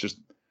about just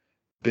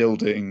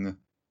building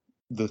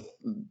the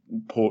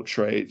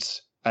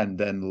portrait and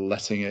then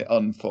letting it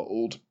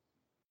unfold.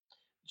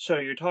 So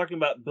you're talking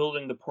about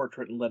building the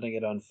portrait and letting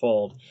it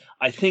unfold.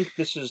 I think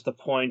this is the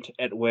point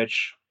at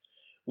which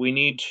we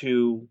need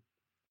to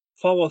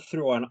follow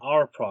through on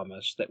our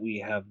promise that we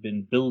have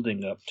been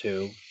building up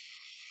to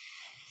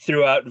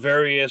throughout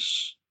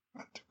various...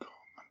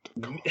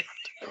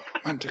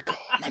 Manticore.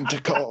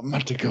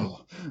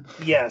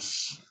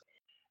 Yes.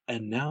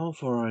 And now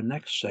for our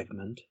next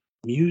segment,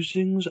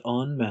 Musings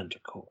on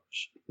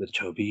Manticores with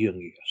Toby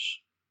Jungius.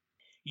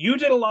 You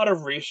did a lot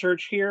of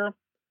research here,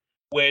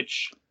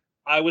 which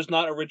I was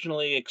not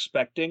originally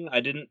expecting. I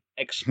didn't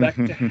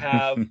expect to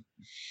have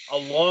a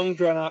long,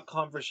 drawn-out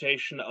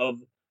conversation of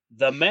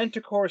the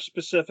Manticore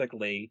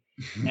specifically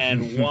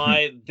and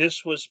why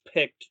this was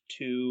picked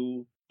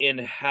to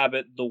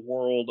inhabit the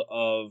world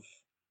of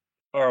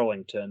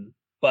Arlington.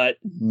 But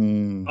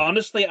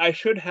honestly, I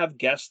should have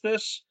guessed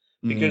this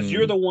because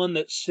you're the one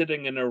that's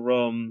sitting in a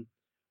room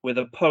with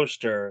a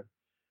poster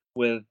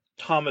with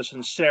Thomas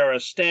and Sarah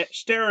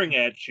staring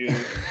at you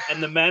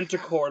and the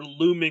Manticore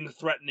looming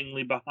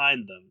threateningly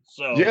behind them.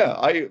 So yeah,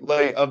 I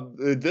like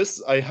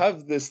I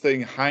have this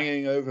thing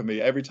hanging over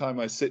me every time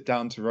I sit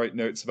down to write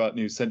notes about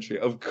New Century.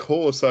 Of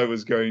course I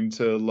was going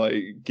to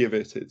like give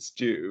it its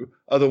due.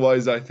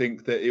 Otherwise I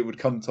think that it would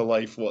come to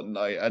life one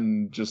night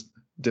and just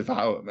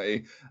devour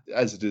me,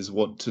 as it is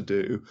wont to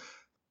do.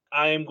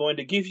 I am going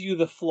to give you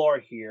the floor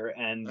here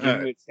and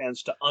give you a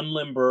chance to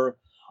unlimber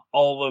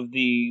all of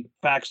the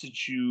facts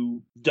that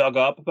you dug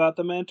up about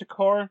the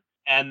Manticore,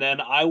 and then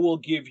I will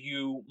give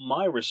you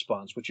my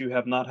response, which you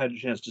have not had a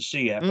chance to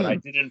see yet, but I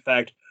did, in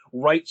fact,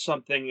 write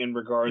something in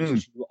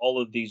regards to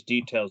all of these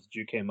details that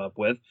you came up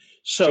with.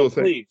 So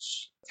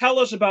please, tell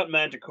us about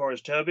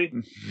Manticores, Toby.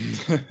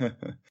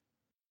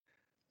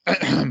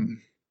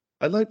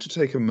 I'd like to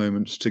take a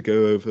moment to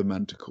go over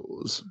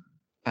Manticores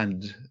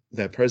and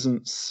their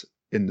presence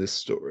in this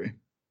story.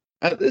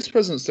 At this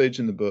present stage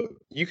in the book,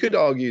 you could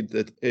argue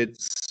that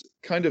it's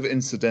kind of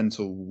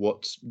incidental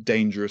what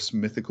dangerous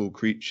mythical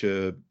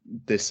creature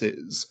this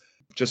is.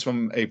 Just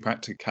from a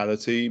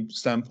practicality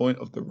standpoint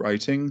of the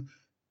writing,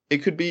 it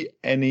could be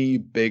any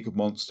big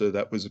monster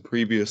that was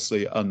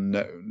previously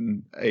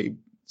unknown. A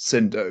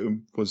Cindo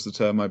was the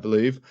term, I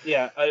believe.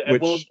 Yeah, I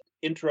will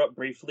interrupt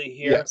briefly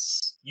here.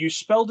 Yes. You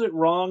spelled it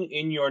wrong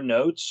in your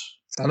notes.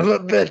 Son of a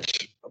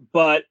bitch!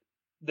 But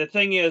the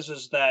thing is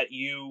that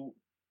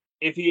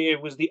if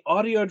it was the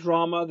audio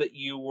drama that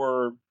you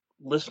were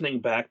listening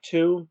back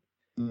to,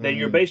 then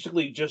you're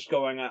basically just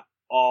going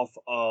off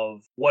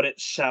of what it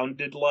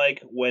sounded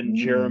like when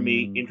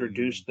Jeremy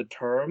introduced the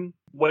term.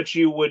 What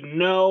you would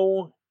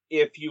know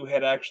if you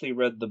had actually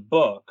read the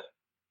book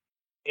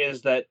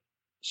is that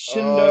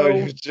Sindo... Oh,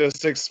 you're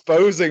just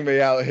exposing me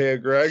out here,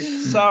 Greg.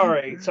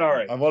 Sorry.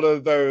 I'm one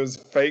of those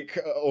fake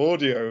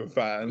audio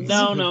fans.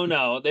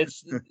 No.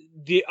 It's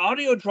the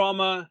audio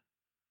drama,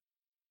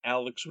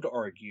 Alex would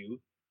argue,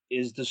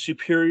 is the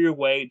superior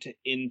way to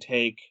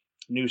intake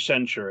New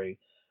Century.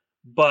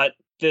 But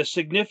the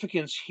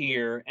significance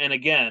here, and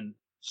again,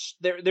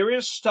 there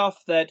is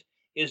stuff that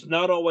is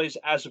not always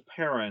as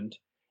apparent,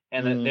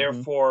 and that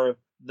therefore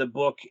the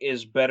book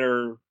is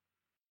better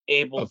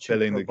able to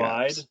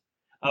provide.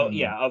 Of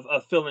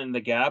filling the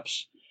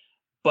gaps.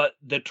 But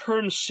the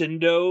term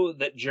Sindo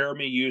that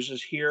Jeremy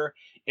uses here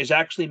is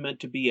actually meant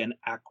to be an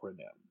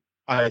acronym.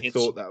 I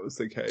thought that was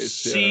the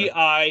case.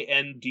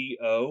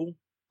 CINDO.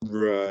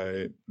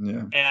 Right.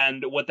 Yeah.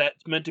 And what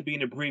that's meant to be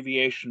an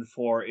abbreviation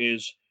for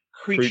is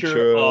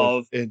creature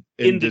of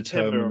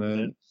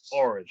indeterminate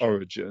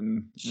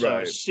origin. So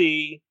right.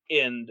 C,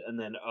 ind, and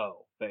then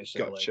O,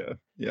 basically. Gotcha.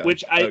 Yeah.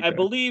 Which I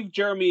believe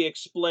Jeremy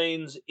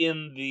explains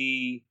in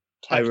the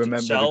text I remember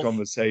itself. the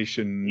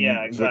conversation,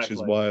 exactly. Which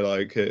is why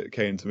it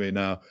came to me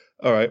now.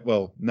 All right,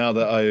 well, now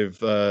that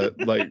I've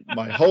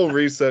my whole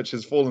research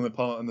has fallen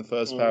apart in the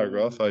first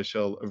paragraph, I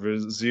shall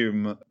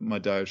resume my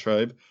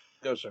diatribe.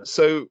 Go, sir.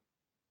 So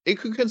it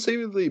could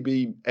conceivably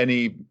be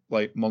any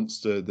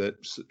monster that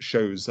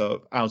shows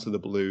up out of the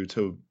blue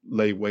to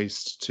lay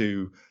waste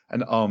to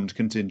an armed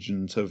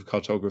contingent of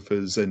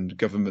cartographers and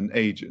government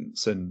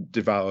agents and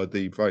devour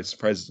the vice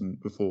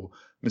president before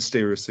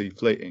mysteriously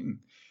fleeing.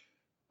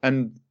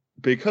 And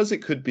because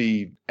it could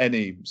be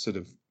any sort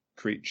of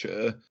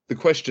creature, the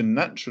question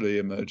naturally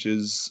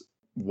emerges,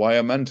 why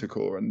a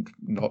manticore and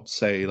not,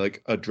 say,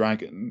 a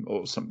dragon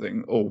or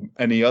something, or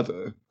any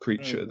other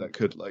creature that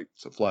could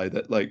fly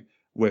that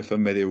we're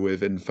familiar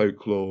with in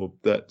folklore,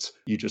 that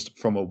you just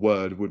from a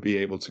word would be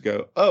able to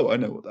go, oh, I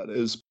know what that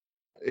is.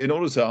 In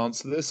order to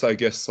answer this, I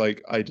guess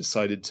I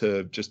decided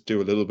to just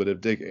do a little bit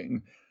of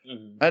digging.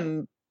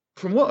 And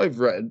from what I've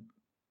read,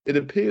 it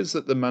appears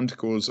that the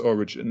manticore's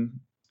origin,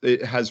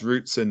 it has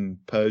roots in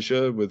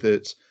Persia, with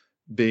it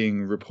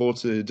being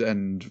reported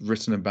and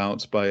written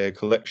about by a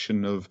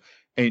collection of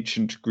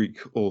ancient Greek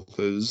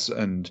authors,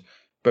 and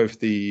both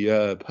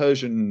the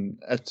Persian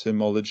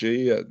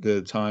etymology at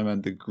the time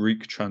and the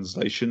Greek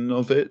translation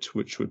of it,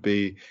 which would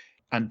be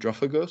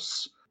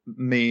androphagos,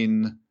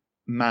 mean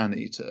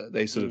man-eater.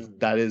 They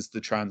that is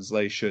the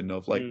translation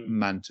of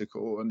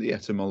manticore and the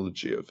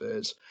etymology of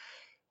it.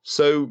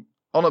 So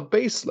on a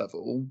base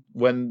level,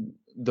 when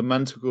the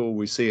manticore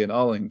we see in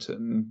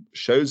Arlington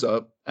shows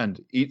up and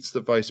eats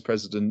the vice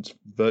president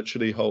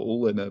virtually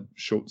whole in a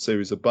short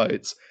series of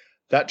bites,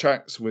 that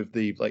tracks with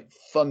the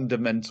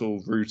fundamental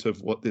root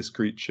of what this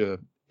creature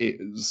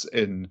is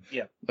in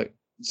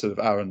sort of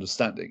our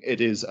understanding. It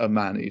is a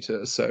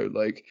man-eater. So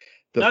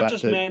not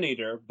just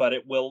man-eater, but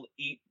it will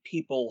eat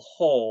people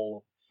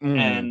whole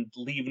and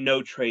leave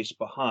no trace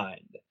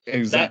behind.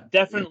 Exactly. That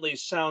definitely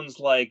sounds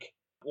like,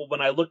 well,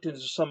 when I looked into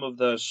some of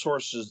the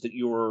sources that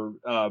you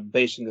were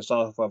basing this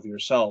off of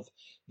yourself,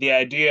 the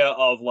idea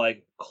of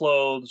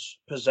clothes,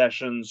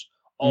 possessions,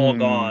 all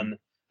gone.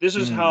 This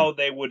is how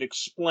they would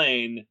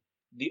explain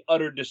the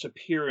utter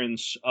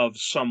disappearance of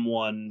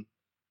someone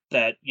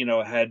that,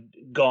 had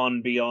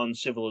gone beyond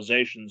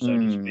civilization, so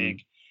to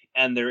speak,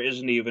 and there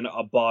isn't even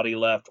a body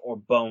left or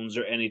bones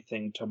or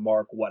anything to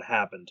mark what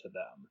happened to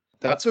them.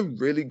 That's a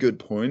really good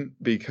point,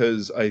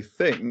 because I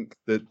think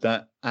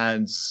that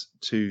adds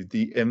to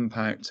the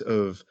impact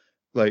of,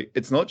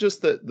 it's not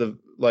just that the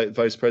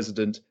vice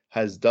president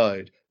has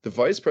died. The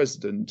vice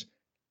president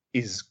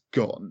is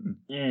gone.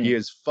 He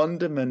is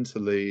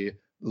fundamentally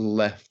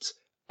left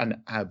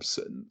an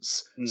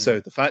absence. So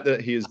the fact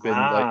that he has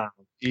been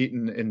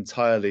eaten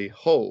entirely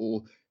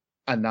whole,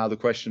 and now the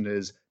question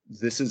is,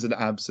 this is an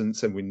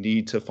absence and we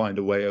need to find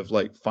a way of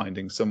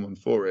finding someone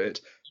for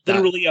it.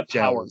 Literally a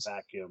power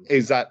vacuum.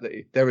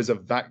 Exactly. There is a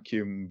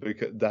vacuum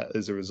that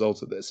is a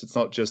result of this. It's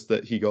not just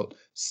that he got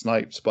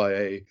sniped by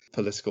a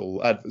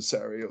political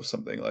adversary or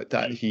something like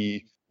that.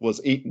 He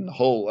was eaten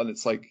whole, and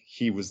it's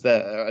he was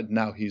there and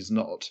now he's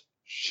not.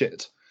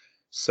 Shit.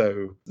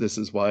 So this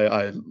is why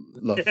I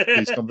love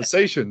these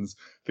conversations,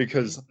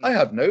 because I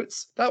have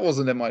notes. That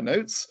wasn't in my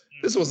notes.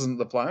 This wasn't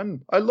the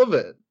plan. I love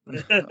it.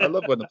 I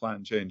love when the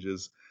plan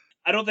changes.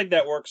 I don't think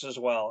that works as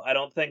well. I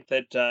don't think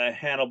that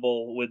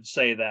Hannibal would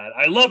say that.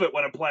 I love it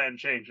when a plan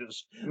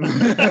changes.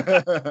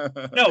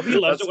 No, he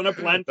loves it when a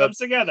plan comes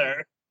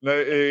together. No,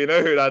 you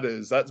know who that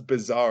is? That's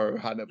Bizarro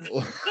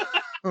Hannibal.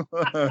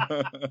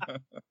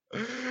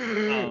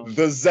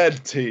 The Z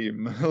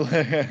team.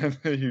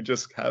 You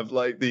just have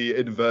the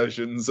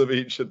inversions of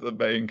each of the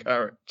main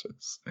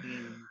characters.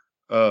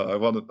 I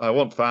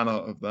want fan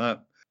art of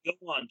that. Go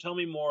on, tell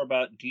me more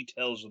about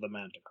Details of the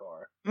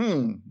Manticore.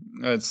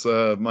 It's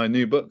my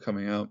new book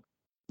coming out.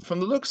 From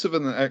the looks of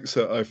an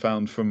excerpt I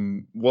found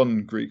from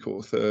one Greek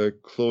author,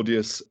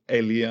 Claudius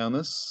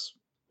Aelianus.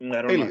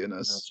 I don't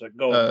know.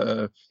 Go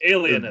on.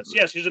 Alienus.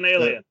 Yes, he's an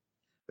alien.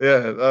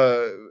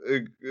 Yeah,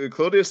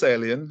 Claudius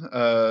Alien,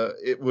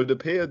 it would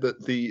appear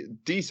that the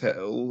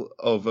detail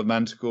of a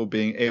manticore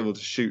being able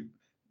to shoot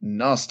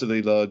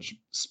nastily large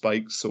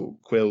spikes or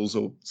quills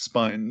or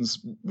spines,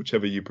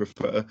 whichever you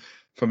prefer,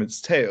 from its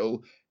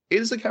tail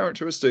is a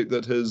characteristic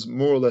that has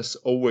more or less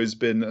always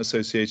been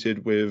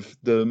associated with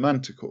the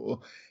manticore.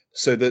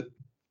 So that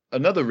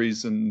another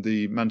reason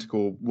the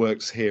manticore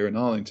works here in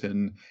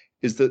Arlington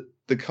is that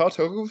the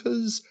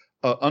cartographers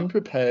are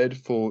unprepared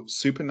for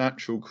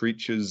supernatural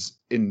creatures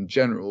in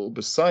general,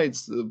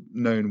 besides the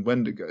known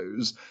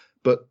Wendigos,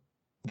 but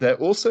they're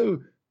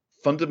also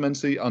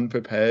fundamentally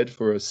unprepared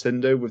for a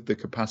Cinder with the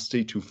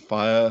capacity to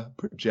fire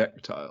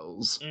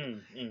projectiles.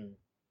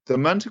 The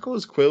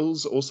Manticore's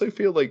quills also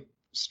feel like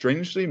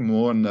strangely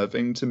more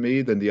unnerving to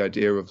me than the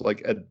idea of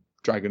like a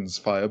dragon's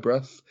fire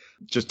breath,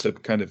 just to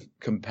kind of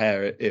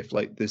compare it if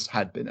like this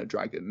had been a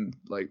dragon,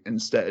 like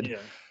instead. Yeah.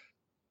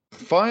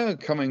 Fire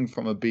coming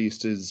from a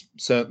beast is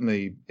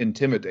certainly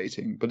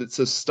intimidating, but it's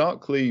a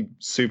starkly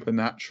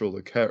supernatural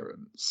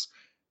occurrence,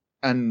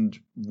 and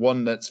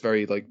one that's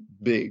very like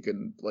big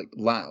and like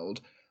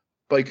loud.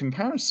 By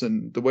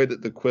comparison, the way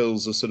that the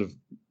quills are sort of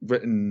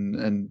written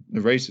and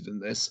narrated in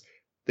this,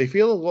 they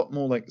feel a lot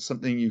more like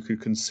something you could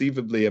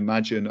conceivably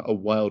imagine a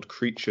wild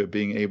creature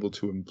being able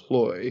to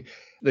employ.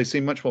 They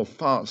seem much more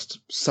fast,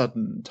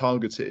 sudden,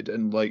 targeted,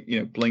 and like,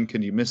 blink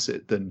and you miss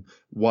it than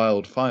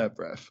wild fire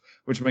breath,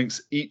 which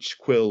makes each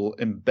quill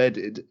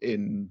embedded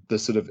in the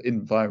sort of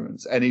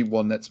environments. Any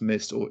one that's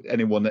missed or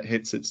anyone that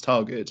hits its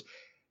target,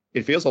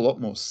 it feels a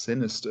lot more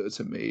sinister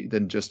to me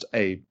than just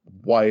a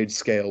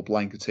wide-scale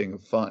blanketing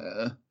of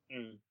fire.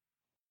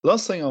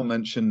 Last thing I'll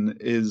mention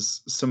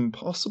is some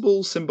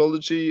possible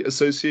symbology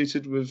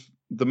associated with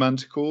the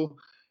Manticore.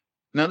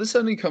 Now, this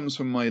only comes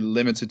from my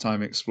limited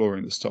time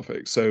exploring this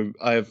topic, so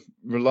I have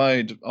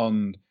relied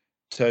on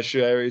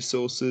tertiary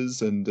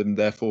sources and am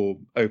therefore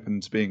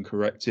open to being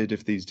corrected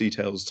if these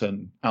details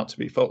turn out to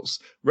be false.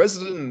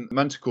 Resident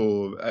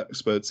Manticore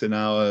experts in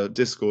our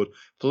Discord,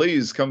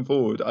 please come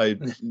forward. I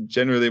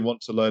genuinely want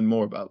to learn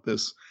more about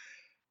this.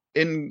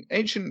 In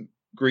ancient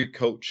Greek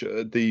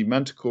culture, the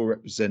manticore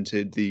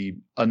represented the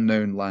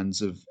unknown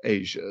lands of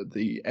Asia,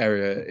 the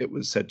area it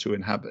was said to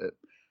inhabit.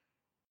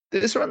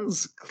 This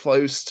runs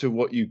close to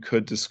what you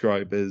could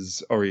describe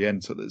as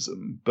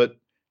Orientalism, but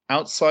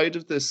outside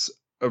of this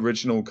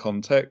original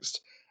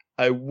context,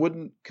 I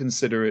wouldn't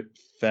consider it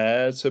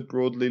fair to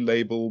broadly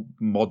label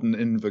modern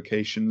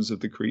invocations of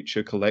the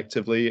creature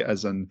collectively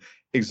as an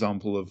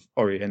example of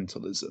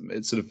Orientalism.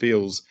 It sort of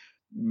feels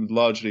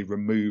largely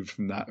removed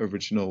from that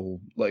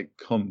original like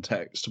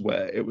context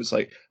where it was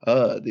like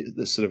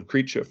this sort of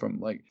creature from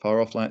like far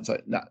off lands.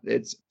 Like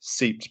it's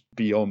seeped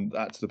beyond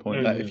that to the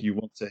point that if you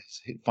want to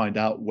find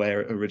out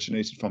where it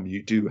originated from,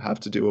 you do have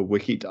to do a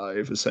wiki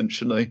dive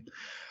essentially.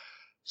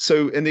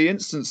 So in the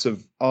instance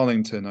of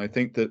Arlington, I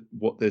think that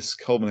what this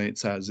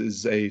culminates as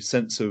is a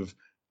sense of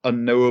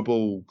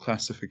unknowable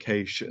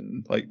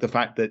classification, like the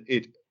fact that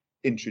it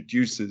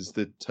introduces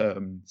the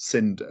term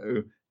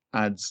Cindo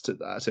adds to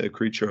that, a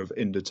creature of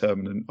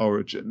indeterminate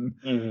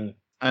origin.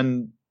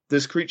 And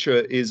this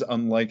creature is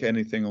unlike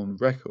anything on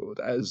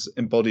record, as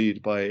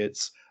embodied by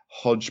its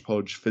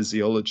hodgepodge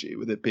physiology,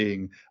 with it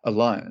being a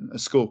lion, a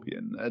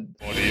scorpion,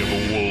 body of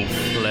a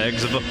wolf,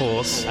 legs of a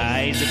horse,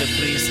 eyes of a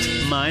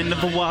priest, mind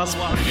of a wasp,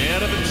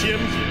 hair of a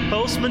chimp,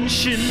 postman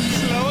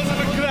shins, claws of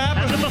a crab,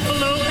 and a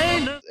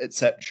buffalo,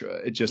 etc.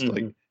 It just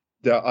like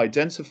they're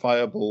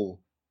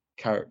identifiable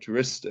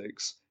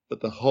characteristics, but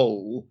the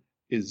whole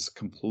is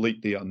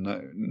completely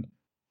unknown.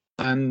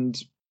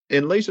 And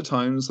in later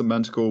times, the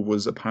manticore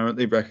was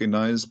apparently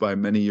recognized by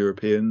many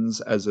Europeans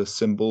as a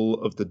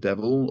symbol of the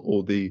devil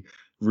or the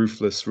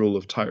ruthless rule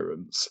of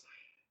tyrants.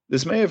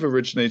 This may have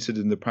originated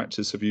in the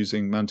practice of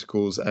using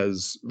manticores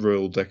as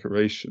royal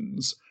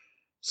decorations.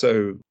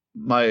 So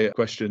my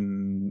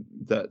question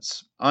that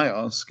I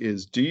ask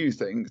is, do you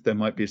think there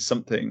might be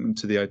something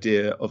to the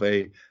idea of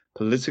a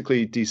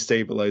politically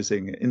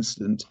destabilizing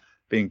incident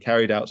being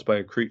carried out by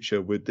a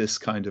creature with this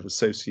kind of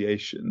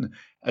association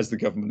as the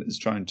government is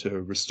trying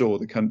to restore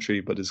the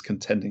country but is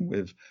contending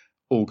with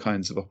all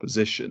kinds of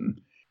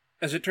opposition?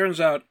 As it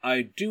turns out,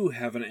 I do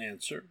have an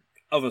answer,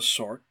 of a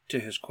sort, to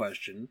his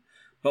question,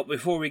 but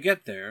before we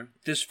get there,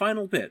 this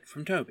final bit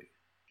from Toby.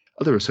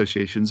 Other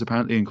associations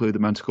apparently include the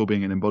manticore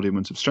being an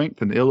embodiment of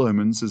strength and ill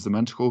omens, as the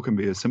manticore can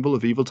be a symbol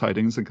of evil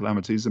tidings and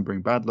calamities and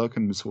bring bad luck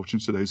and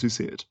misfortunes to those who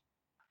see it.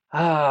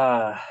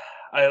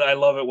 I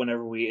love it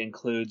whenever we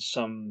include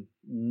some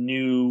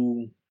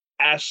new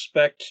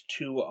aspect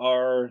to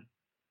our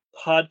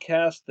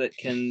podcast that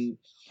can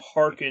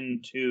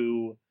hearken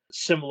to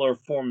similar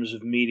forms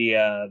of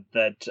media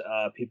that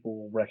people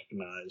will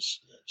recognize.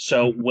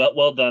 So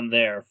well done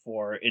there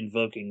for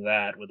invoking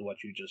that with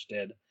what you just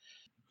did.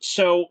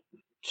 So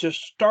to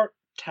start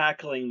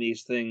tackling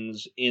these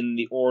things in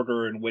the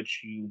order in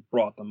which you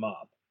brought them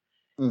up.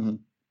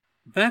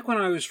 Back when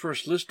I was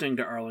first listening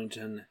to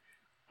Arlington,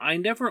 I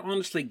never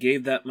honestly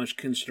gave that much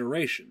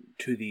consideration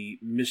to the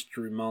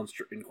mystery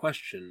monster in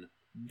question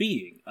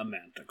being a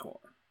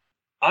manticore.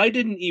 I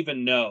didn't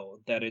even know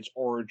that its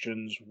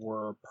origins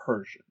were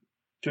Persian.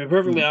 To be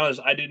perfectly honest,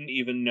 I didn't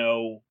even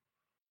know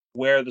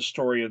where the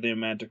story of the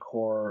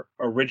Manticore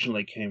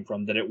originally came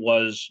from, that it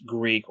was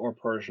Greek or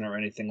Persian or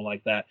anything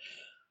like that.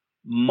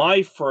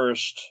 My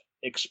first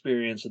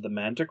experience of the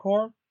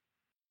Manticore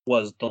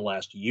was The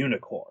Last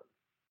Unicorn,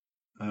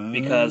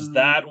 because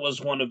that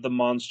was one of the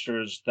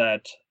monsters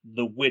that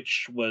the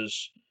witch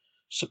was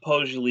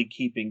supposedly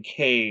keeping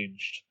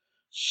caged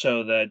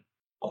so that,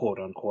 quote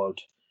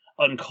unquote,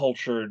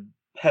 uncultured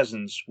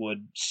peasants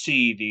would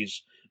see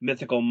these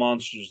mythical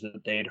monsters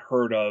that they had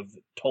heard of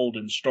told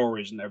in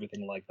stories and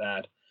everything like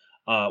that,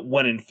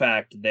 when in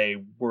fact they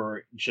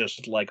were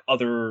just like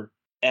other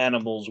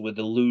animals with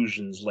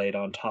illusions laid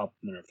on top of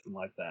them and everything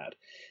like that.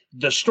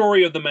 The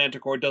story of the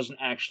Manticore doesn't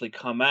actually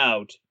come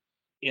out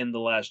in The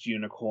Last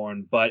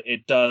Unicorn, but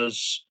it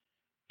does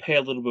pay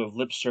a little bit of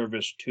lip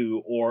service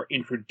to or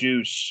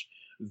introduce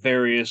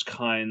various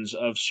kinds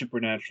of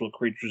supernatural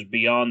creatures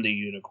beyond the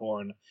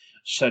unicorn,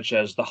 such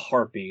as the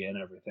harpy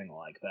and everything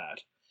like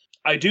that.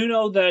 I do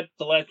know that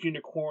The Last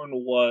Unicorn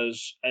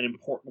was an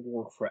important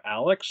work for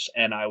Alex,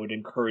 and I would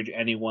encourage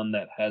anyone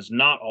that has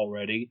not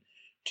already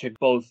to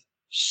both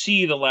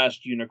see The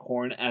Last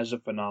Unicorn as a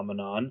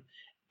phenomenon.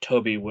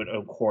 Toby would,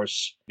 of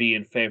course, be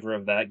in favor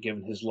of that,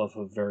 given his love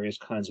of various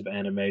kinds of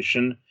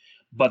animation.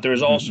 But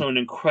there's also an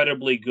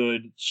incredibly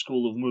good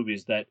school of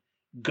movies that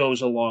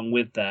goes along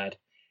with that,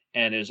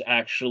 and is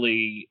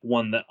actually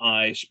one that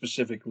I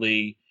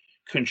specifically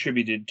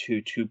contributed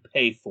to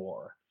pay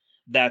for.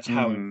 That's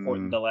how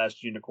important The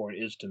Last Unicorn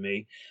is to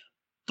me.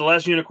 The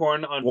Last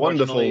Unicorn,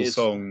 unfortunately, wonderful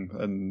song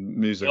and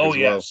music as well.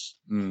 Yes.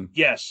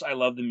 Yes, I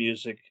love the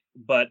music.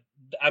 But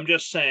I'm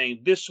just saying,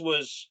 this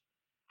was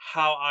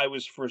how I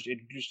was first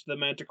introduced to the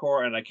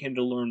Manticore, and I came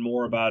to learn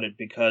more about it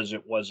because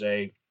it was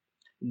a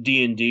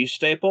D&D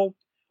staple,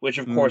 which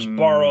of course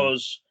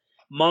borrows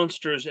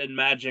monsters and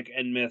magic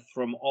and myth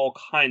from all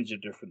kinds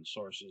of different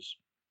sources.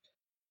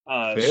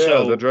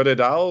 Fear, the dreaded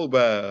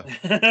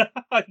owlbear.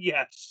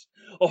 Yes.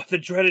 Oh, the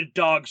dreaded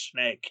dog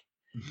snake.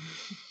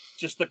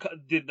 Just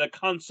the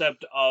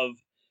concept of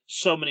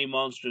so many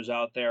monsters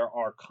out there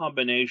are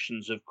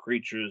combinations of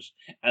creatures,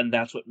 and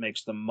that's what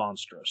makes them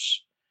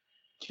monstrous.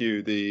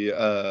 Cue the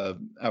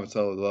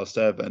Avatar: The Last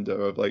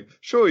Airbender of like,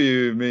 sure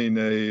you mean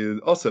a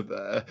otter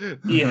bear?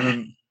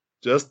 Yeah.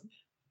 Just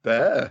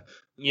bear.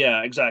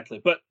 Yeah,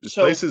 exactly. But this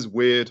place is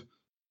weird.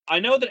 I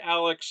know that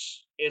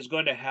Alex is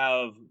going to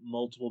have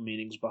multiple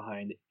meanings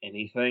behind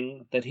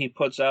anything that he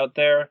puts out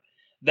there.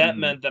 That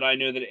meant that I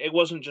knew that it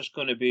wasn't just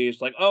going to be,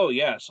 it's like, oh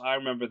yes, I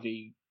remember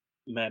the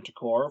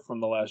Manticore from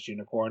The Last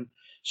Unicorn.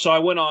 So I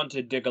went on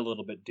to dig a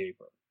little bit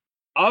deeper.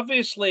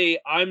 Obviously,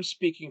 I'm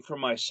speaking for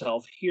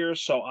myself here,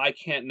 so I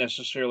can't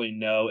necessarily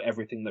know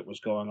everything that was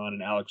going on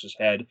in Alex's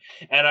head.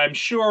 And I'm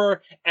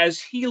sure as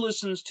he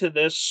listens to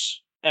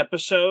this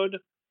episode,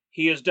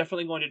 he is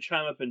definitely going to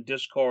chime up in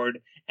Discord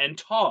and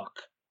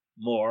talk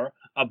more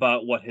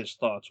about what his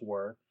thoughts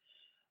were.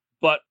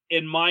 But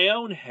in my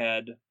own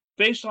head,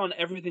 based on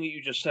everything that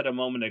you just said a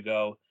moment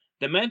ago,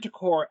 the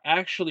Manticore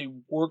actually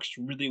works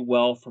really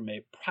well from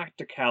a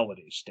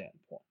practicality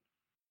standpoint.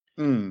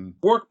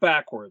 Work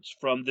backwards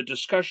from the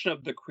discussion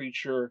of the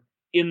creature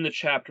in the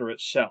chapter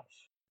itself.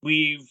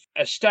 We've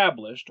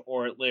established,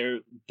 or at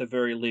the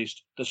very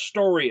least, the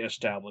story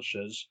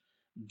establishes,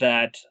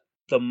 that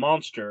the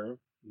monster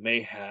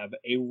may have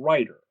a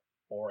writer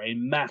or a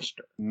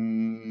master.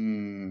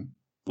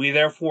 We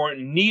therefore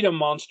need a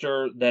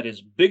monster that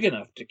is big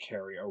enough to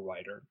carry a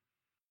writer,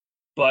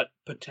 but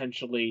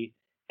potentially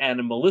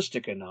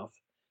animalistic enough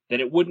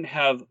that it wouldn't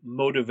have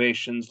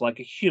motivations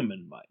like a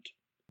human might.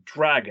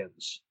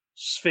 Dragons,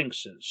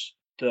 sphinxes,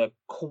 the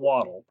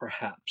Coatl,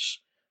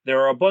 perhaps.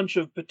 There are a bunch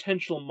of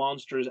potential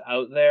monsters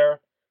out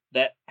there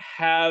that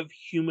have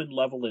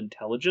human-level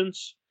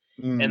intelligence,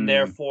 and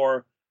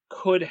therefore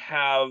could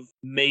have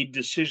made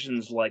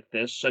decisions like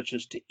this, such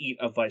as to eat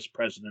a vice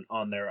president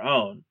on their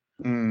own.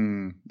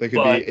 They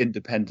could be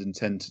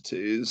independent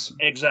entities.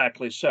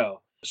 Exactly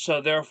so.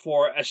 So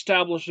therefore,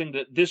 establishing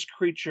that this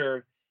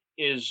creature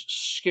is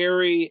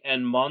scary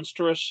and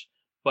monstrous,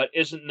 but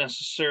isn't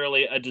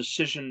necessarily a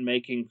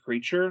decision-making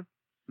creature,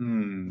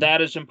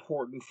 that is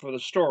important for the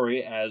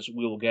story, as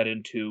we will get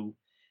into,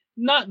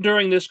 not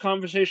during this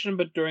conversation,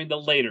 but during the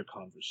later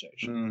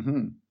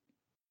conversation.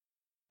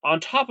 On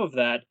top of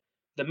that,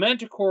 the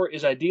Manticore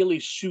is ideally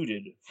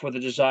suited for the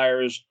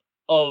desires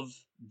of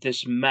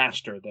this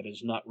master that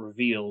is not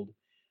revealed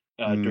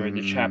during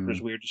the chapters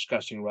we are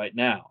discussing right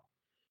now.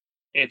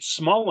 It's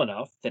small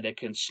enough that it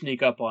can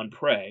sneak up on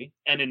prey,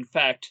 and in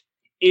fact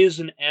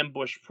is an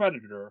ambush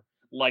predator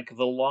like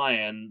the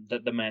lion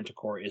that the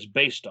Manticore is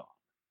based on.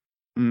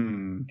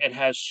 It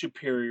has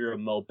superior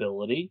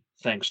mobility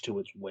thanks to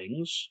its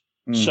wings,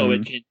 so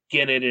it can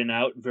get in and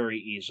out very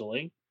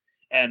easily.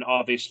 And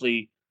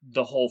obviously,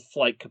 the whole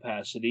flight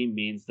capacity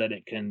means that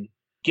it can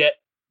get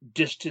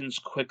distance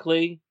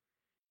quickly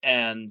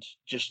and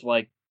just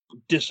like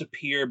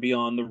disappear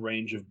beyond the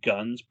range of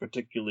guns,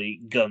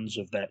 particularly guns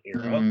of that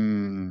era.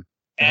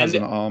 It has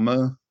an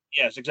armor.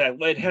 Yes,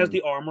 exactly. It has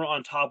the armor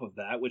on top of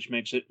that, which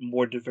makes it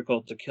more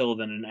difficult to kill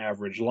than an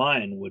average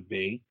lion would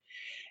be.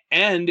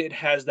 And it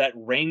has that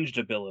ranged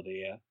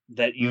ability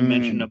that you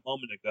mentioned a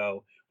moment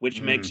ago,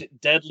 which makes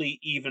it deadly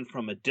even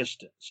from a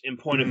distance. In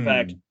point of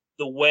fact,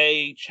 the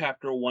way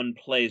Chapter 1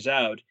 plays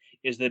out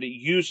is that it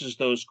uses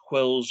those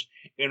quills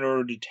in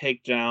order to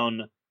take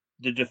down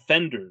the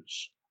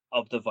defenders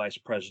of the vice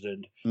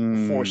president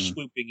for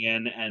swooping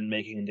in and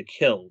making the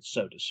kill,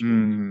 so to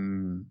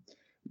speak.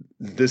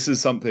 This is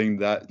something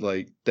that,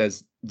 like,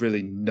 there's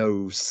really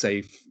no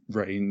safe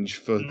range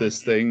for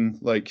this thing.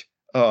 Like,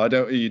 oh,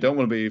 you don't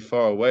want to be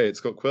far away.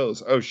 It's got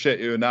quills. Oh shit,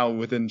 you're now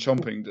within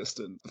chomping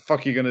distance. The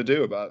fuck are you gonna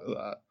do about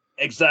that?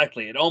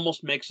 Exactly. It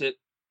almost makes it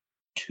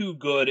too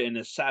good an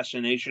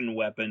assassination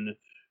weapon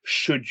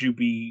should you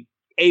be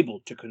able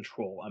to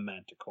control a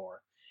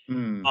manticore.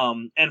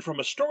 And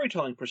from a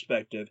storytelling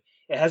perspective,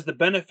 it has the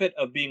benefit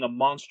of being a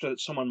monster that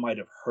someone might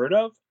have heard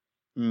of,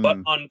 but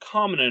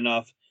uncommon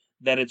enough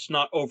that it's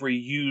not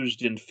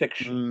overused in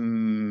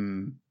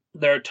fiction.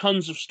 There are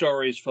tons of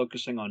stories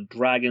focusing on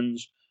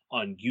dragons,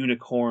 on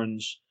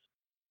unicorns.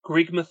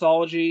 Greek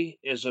mythology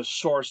is a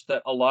source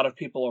that a lot of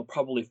people are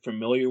probably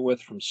familiar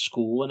with from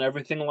school and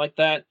everything like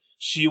that.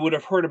 So you would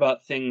have heard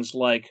about things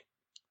like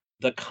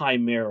the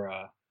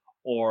Chimera,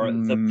 or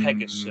the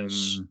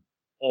Pegasus,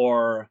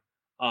 or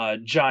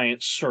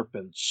giant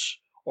serpents,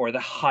 or the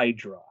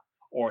Hydra,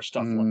 or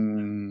stuff like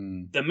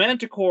that. The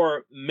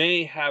Manticore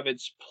may have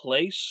its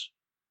place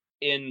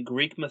in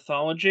Greek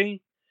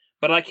mythology,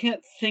 but I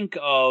can't think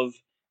of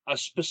a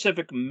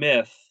specific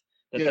myth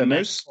that the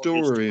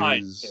Manticore is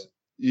tied to.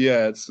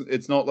 Yeah,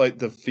 it's not like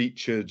the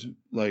featured,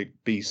 like,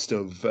 beast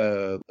of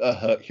a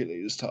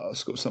Hercules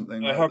task or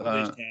something like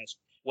Hercules that. task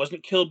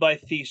wasn't killed by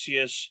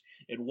Theseus.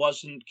 It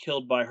wasn't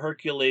killed by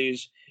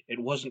Hercules. It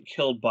wasn't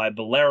killed by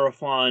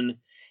Bellerophon.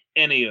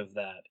 Any of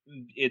that.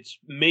 It's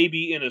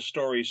maybe in a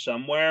story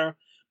somewhere,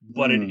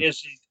 but it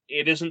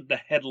isn't the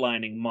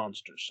headlining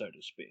monster, so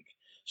to speak.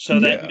 So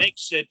that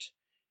makes it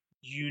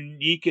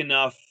unique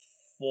enough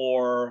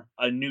for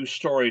a new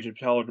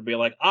storyteller to be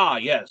like, ah,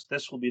 yes,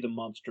 this will be the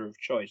monster of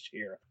choice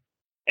here.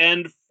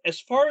 And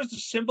as far as the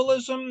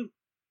symbolism,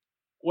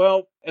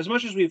 well, as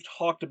much as we've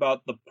talked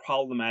about the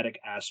problematic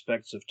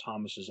aspects of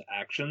Thomas's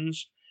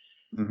actions,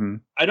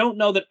 I don't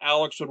know that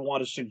Alex would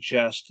want to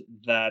suggest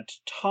that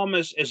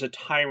Thomas is a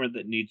tyrant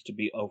that needs to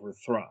be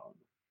overthrown.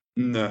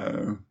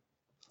 No.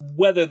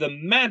 Whether the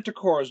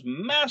Manticore's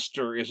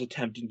master is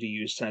attempting to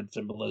use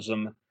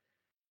symbolism,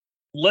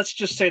 let's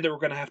just say that we're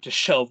going to have to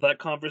shelve that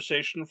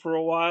conversation for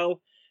a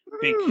while,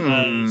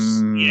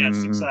 because,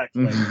 yes,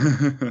 exactly.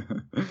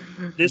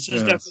 This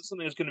is definitely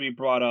something that's going to be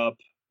brought up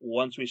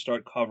once we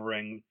start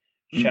covering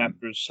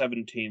chapters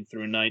 17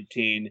 through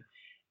 19.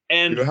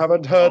 And you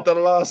haven't heard the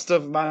last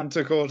of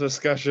Manticore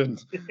discussion.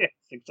 Yes,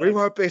 exactly. We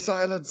won't be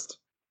silenced.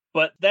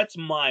 But that's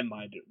my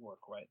mind at work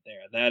right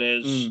there. That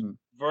is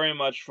very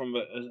much from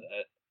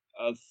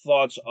a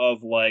thoughts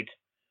of, like,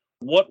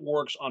 what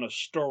works on a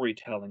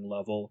storytelling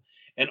level,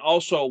 and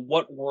also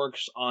what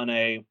works on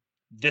a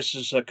this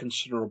is a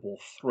considerable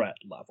threat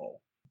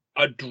level.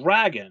 A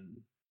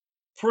dragon,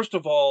 first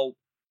of all,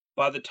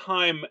 by the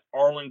time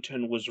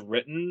Arlington was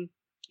written,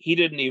 he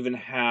didn't even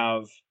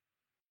have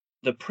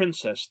the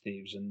princess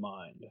thieves in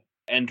mind.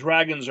 And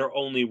dragons are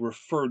only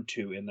referred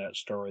to in that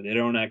story. They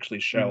don't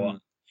actually show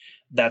up.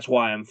 That's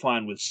why I'm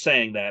fine with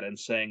saying that and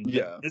saying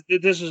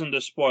this isn't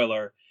a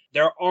spoiler.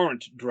 There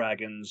aren't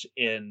dragons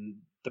in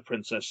the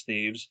Princess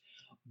Thieves,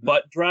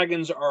 but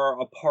dragons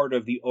are a part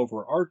of the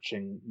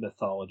overarching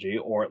mythology,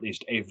 or at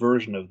least a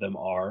version of them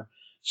are.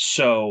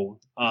 So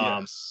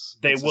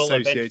they will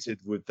associated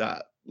with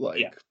that,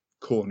 like,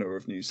 corner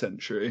of New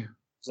Century.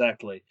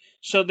 Exactly.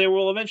 So they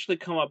will eventually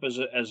come up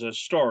as a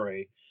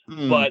story.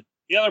 But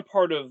the other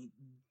part of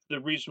the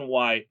reason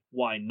why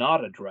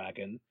not a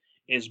dragon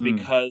is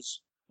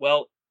because,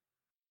 well,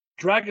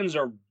 dragons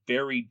are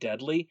very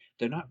deadly.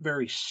 They're not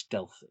very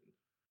stealthy.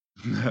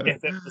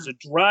 If it was a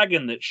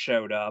dragon that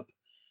showed up,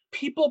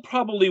 people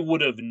probably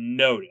would have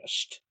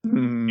noticed. You're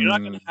not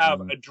going to have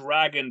a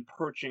dragon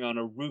perching on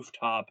a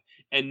rooftop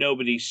and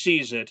nobody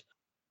sees it.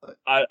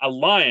 A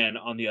lion,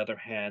 on the other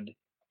hand,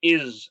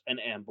 is an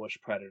ambush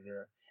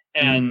predator.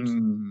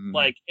 And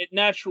like, it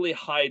naturally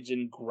hides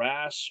in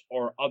grass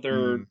or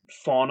other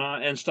fauna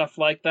and stuff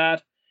like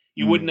that.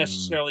 You wouldn't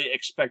necessarily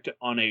expect it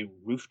on a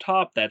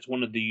rooftop. That's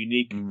one of the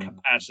unique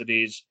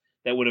capacities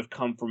that would have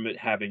come from it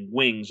having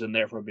wings, and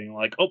therefore being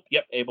like, oh,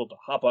 yep, able to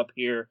hop up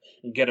here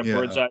and get a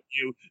bird's eye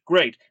view.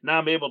 Great. Now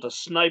I'm able to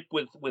snipe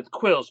with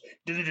quills.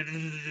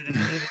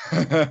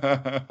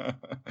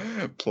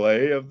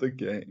 Play of the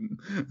game.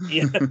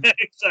 Yeah,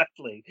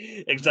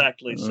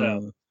 exactly.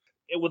 So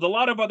with a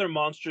lot of other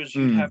monsters,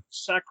 you'd have to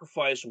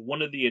sacrifice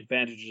one of the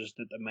advantages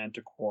that the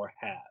Manticore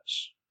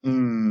has.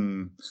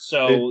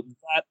 So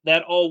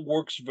that all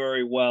works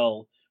very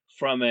well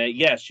from a,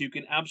 yes, you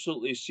can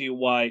absolutely see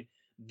why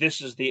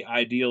this is the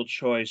ideal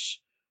choice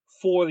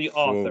for the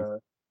author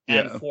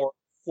and for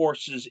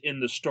forces in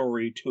the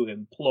story to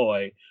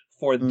employ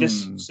for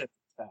this specific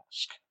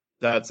task.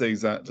 That's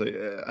exactly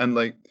it. And,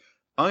 like,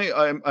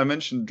 I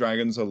mentioned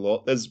dragons a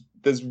lot.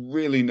 There's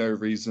really no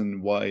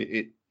reason why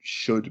it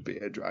should be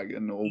a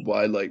dragon, or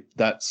why like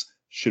that's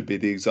should be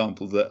the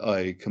example that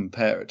I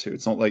compare it to.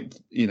 It's not like,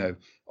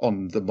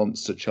 on the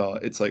monster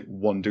chart, it's like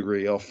 1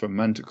 degree off from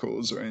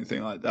manticores or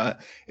anything like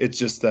that. It's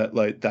just that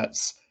like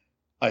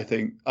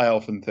I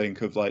often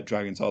think of like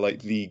dragons are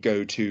like the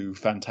go-to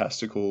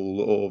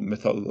fantastical or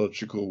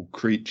mythological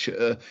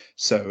creature.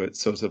 So it's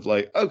sort of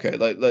like, okay,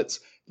 like there's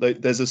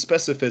a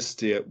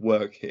specificity at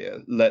work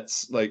here.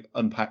 Let's like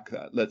unpack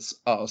that. Let's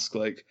ask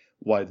like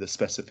why the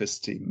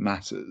specificity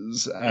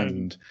matters.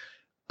 And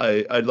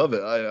I love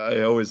it.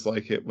 I always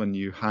like it when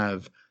you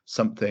have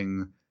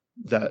something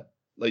that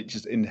like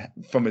just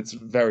from its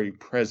very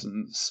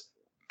presence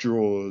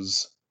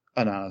draws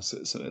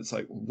analysis, and it's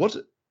like, what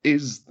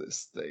is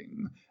this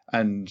thing?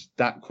 And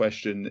that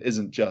question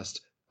isn't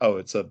just, oh,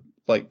 it's a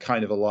like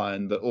kind of a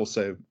lion, but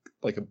also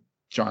like a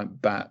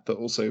giant bat, but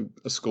also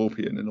a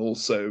scorpion, and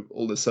also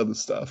all this other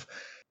stuff.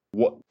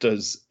 What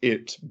does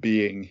it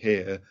being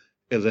here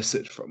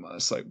elicit from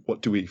us? Like,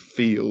 what do we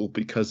feel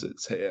because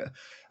it's here?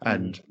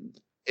 And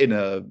in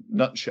a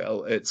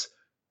nutshell, it's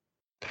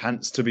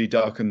pants to be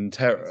dark and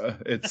terror.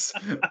 It's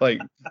like,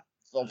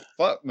 oh,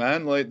 fuck,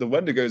 man, like the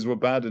Wendigos were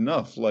bad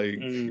enough, like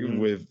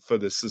for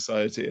this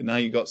society, and now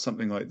you got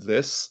something like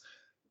this.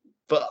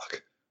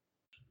 Fuck.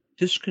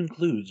 This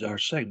concludes our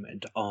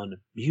segment on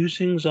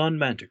Musings on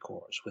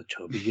Manticores with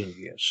Toby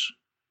Jungius.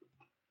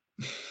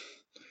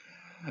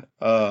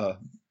 I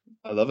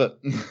love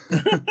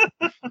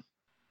it.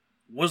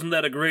 Wasn't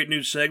that a great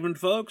new segment,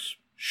 folks?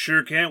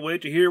 Sure can't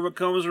wait to hear what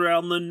comes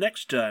around the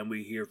next time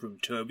we hear from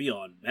Toby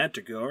on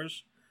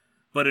Manticores.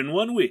 But in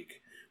 1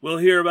 week, we'll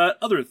hear about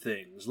other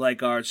things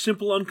like our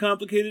simple,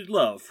 uncomplicated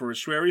love for a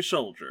sweary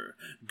soldier,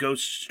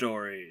 ghost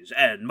stories,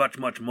 and much,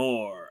 much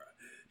more.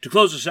 To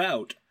close us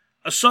out,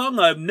 a song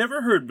I've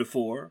never heard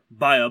before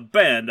by a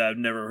band I've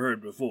never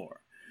heard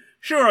before.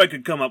 Sure, I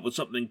could come up with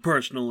something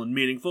personal and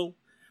meaningful,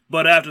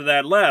 but after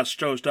that last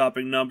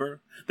show-stopping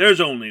number,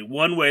 there's only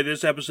one way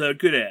this episode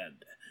could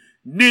end.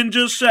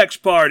 Ninja Sex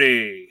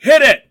Party!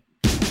 Hit it!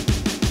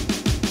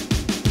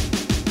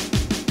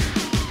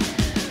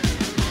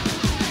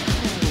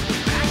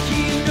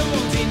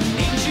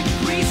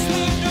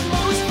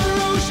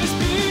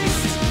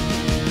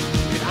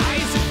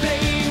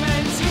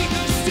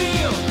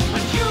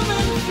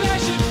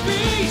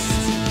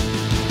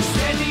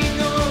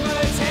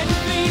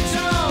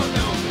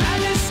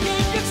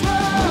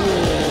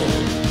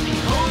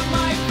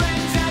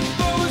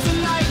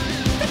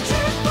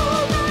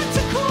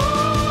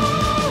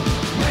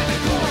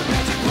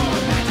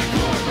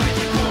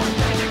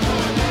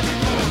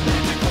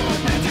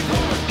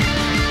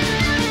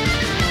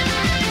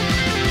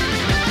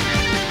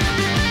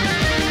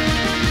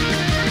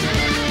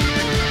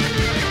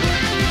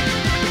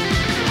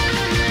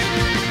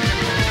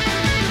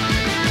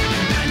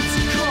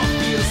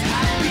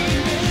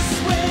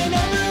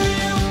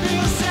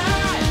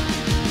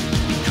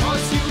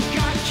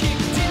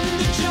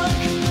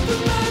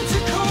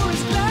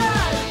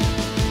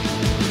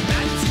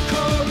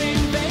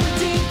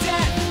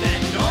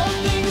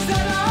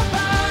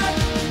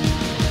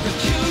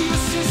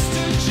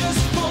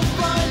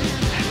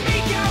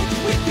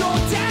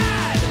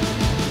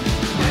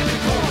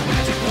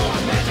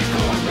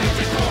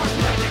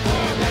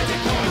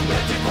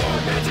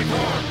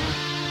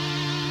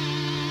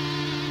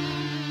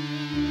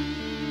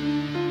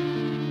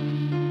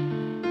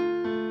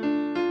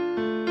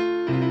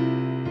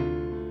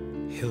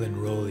 He'll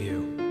enroll you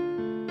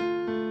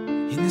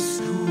in the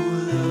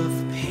school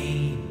of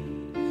pain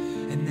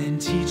and then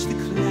teach the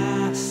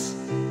class.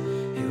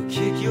 He'll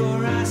kick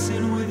your ass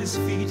in with his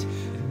feet,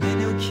 and then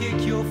he'll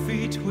kick your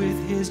feet with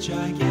his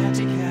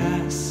gigantic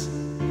ass.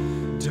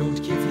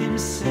 Don't give him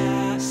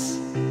sass.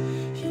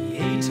 He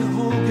ate a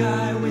whole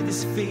guy with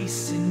his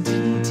face and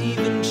didn't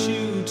even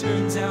chew.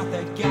 Turns out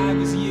that guy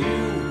was you,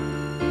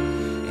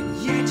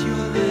 and yet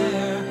you're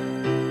there.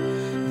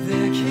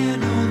 There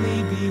can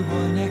only be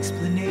one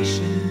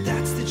explanation.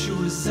 That's that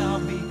you're a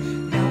zombie.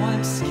 Now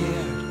I'm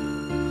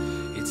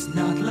scared. It's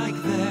not like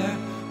there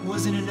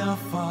wasn't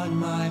enough on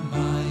my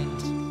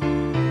mind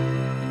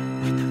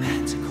with the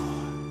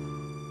Manticore.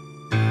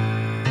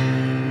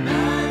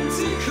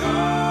 Manticore,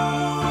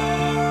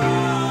 where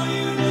are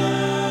you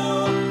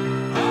now?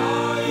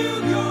 Are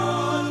you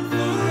gone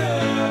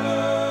forever?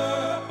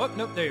 Oh,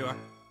 nope, there you are.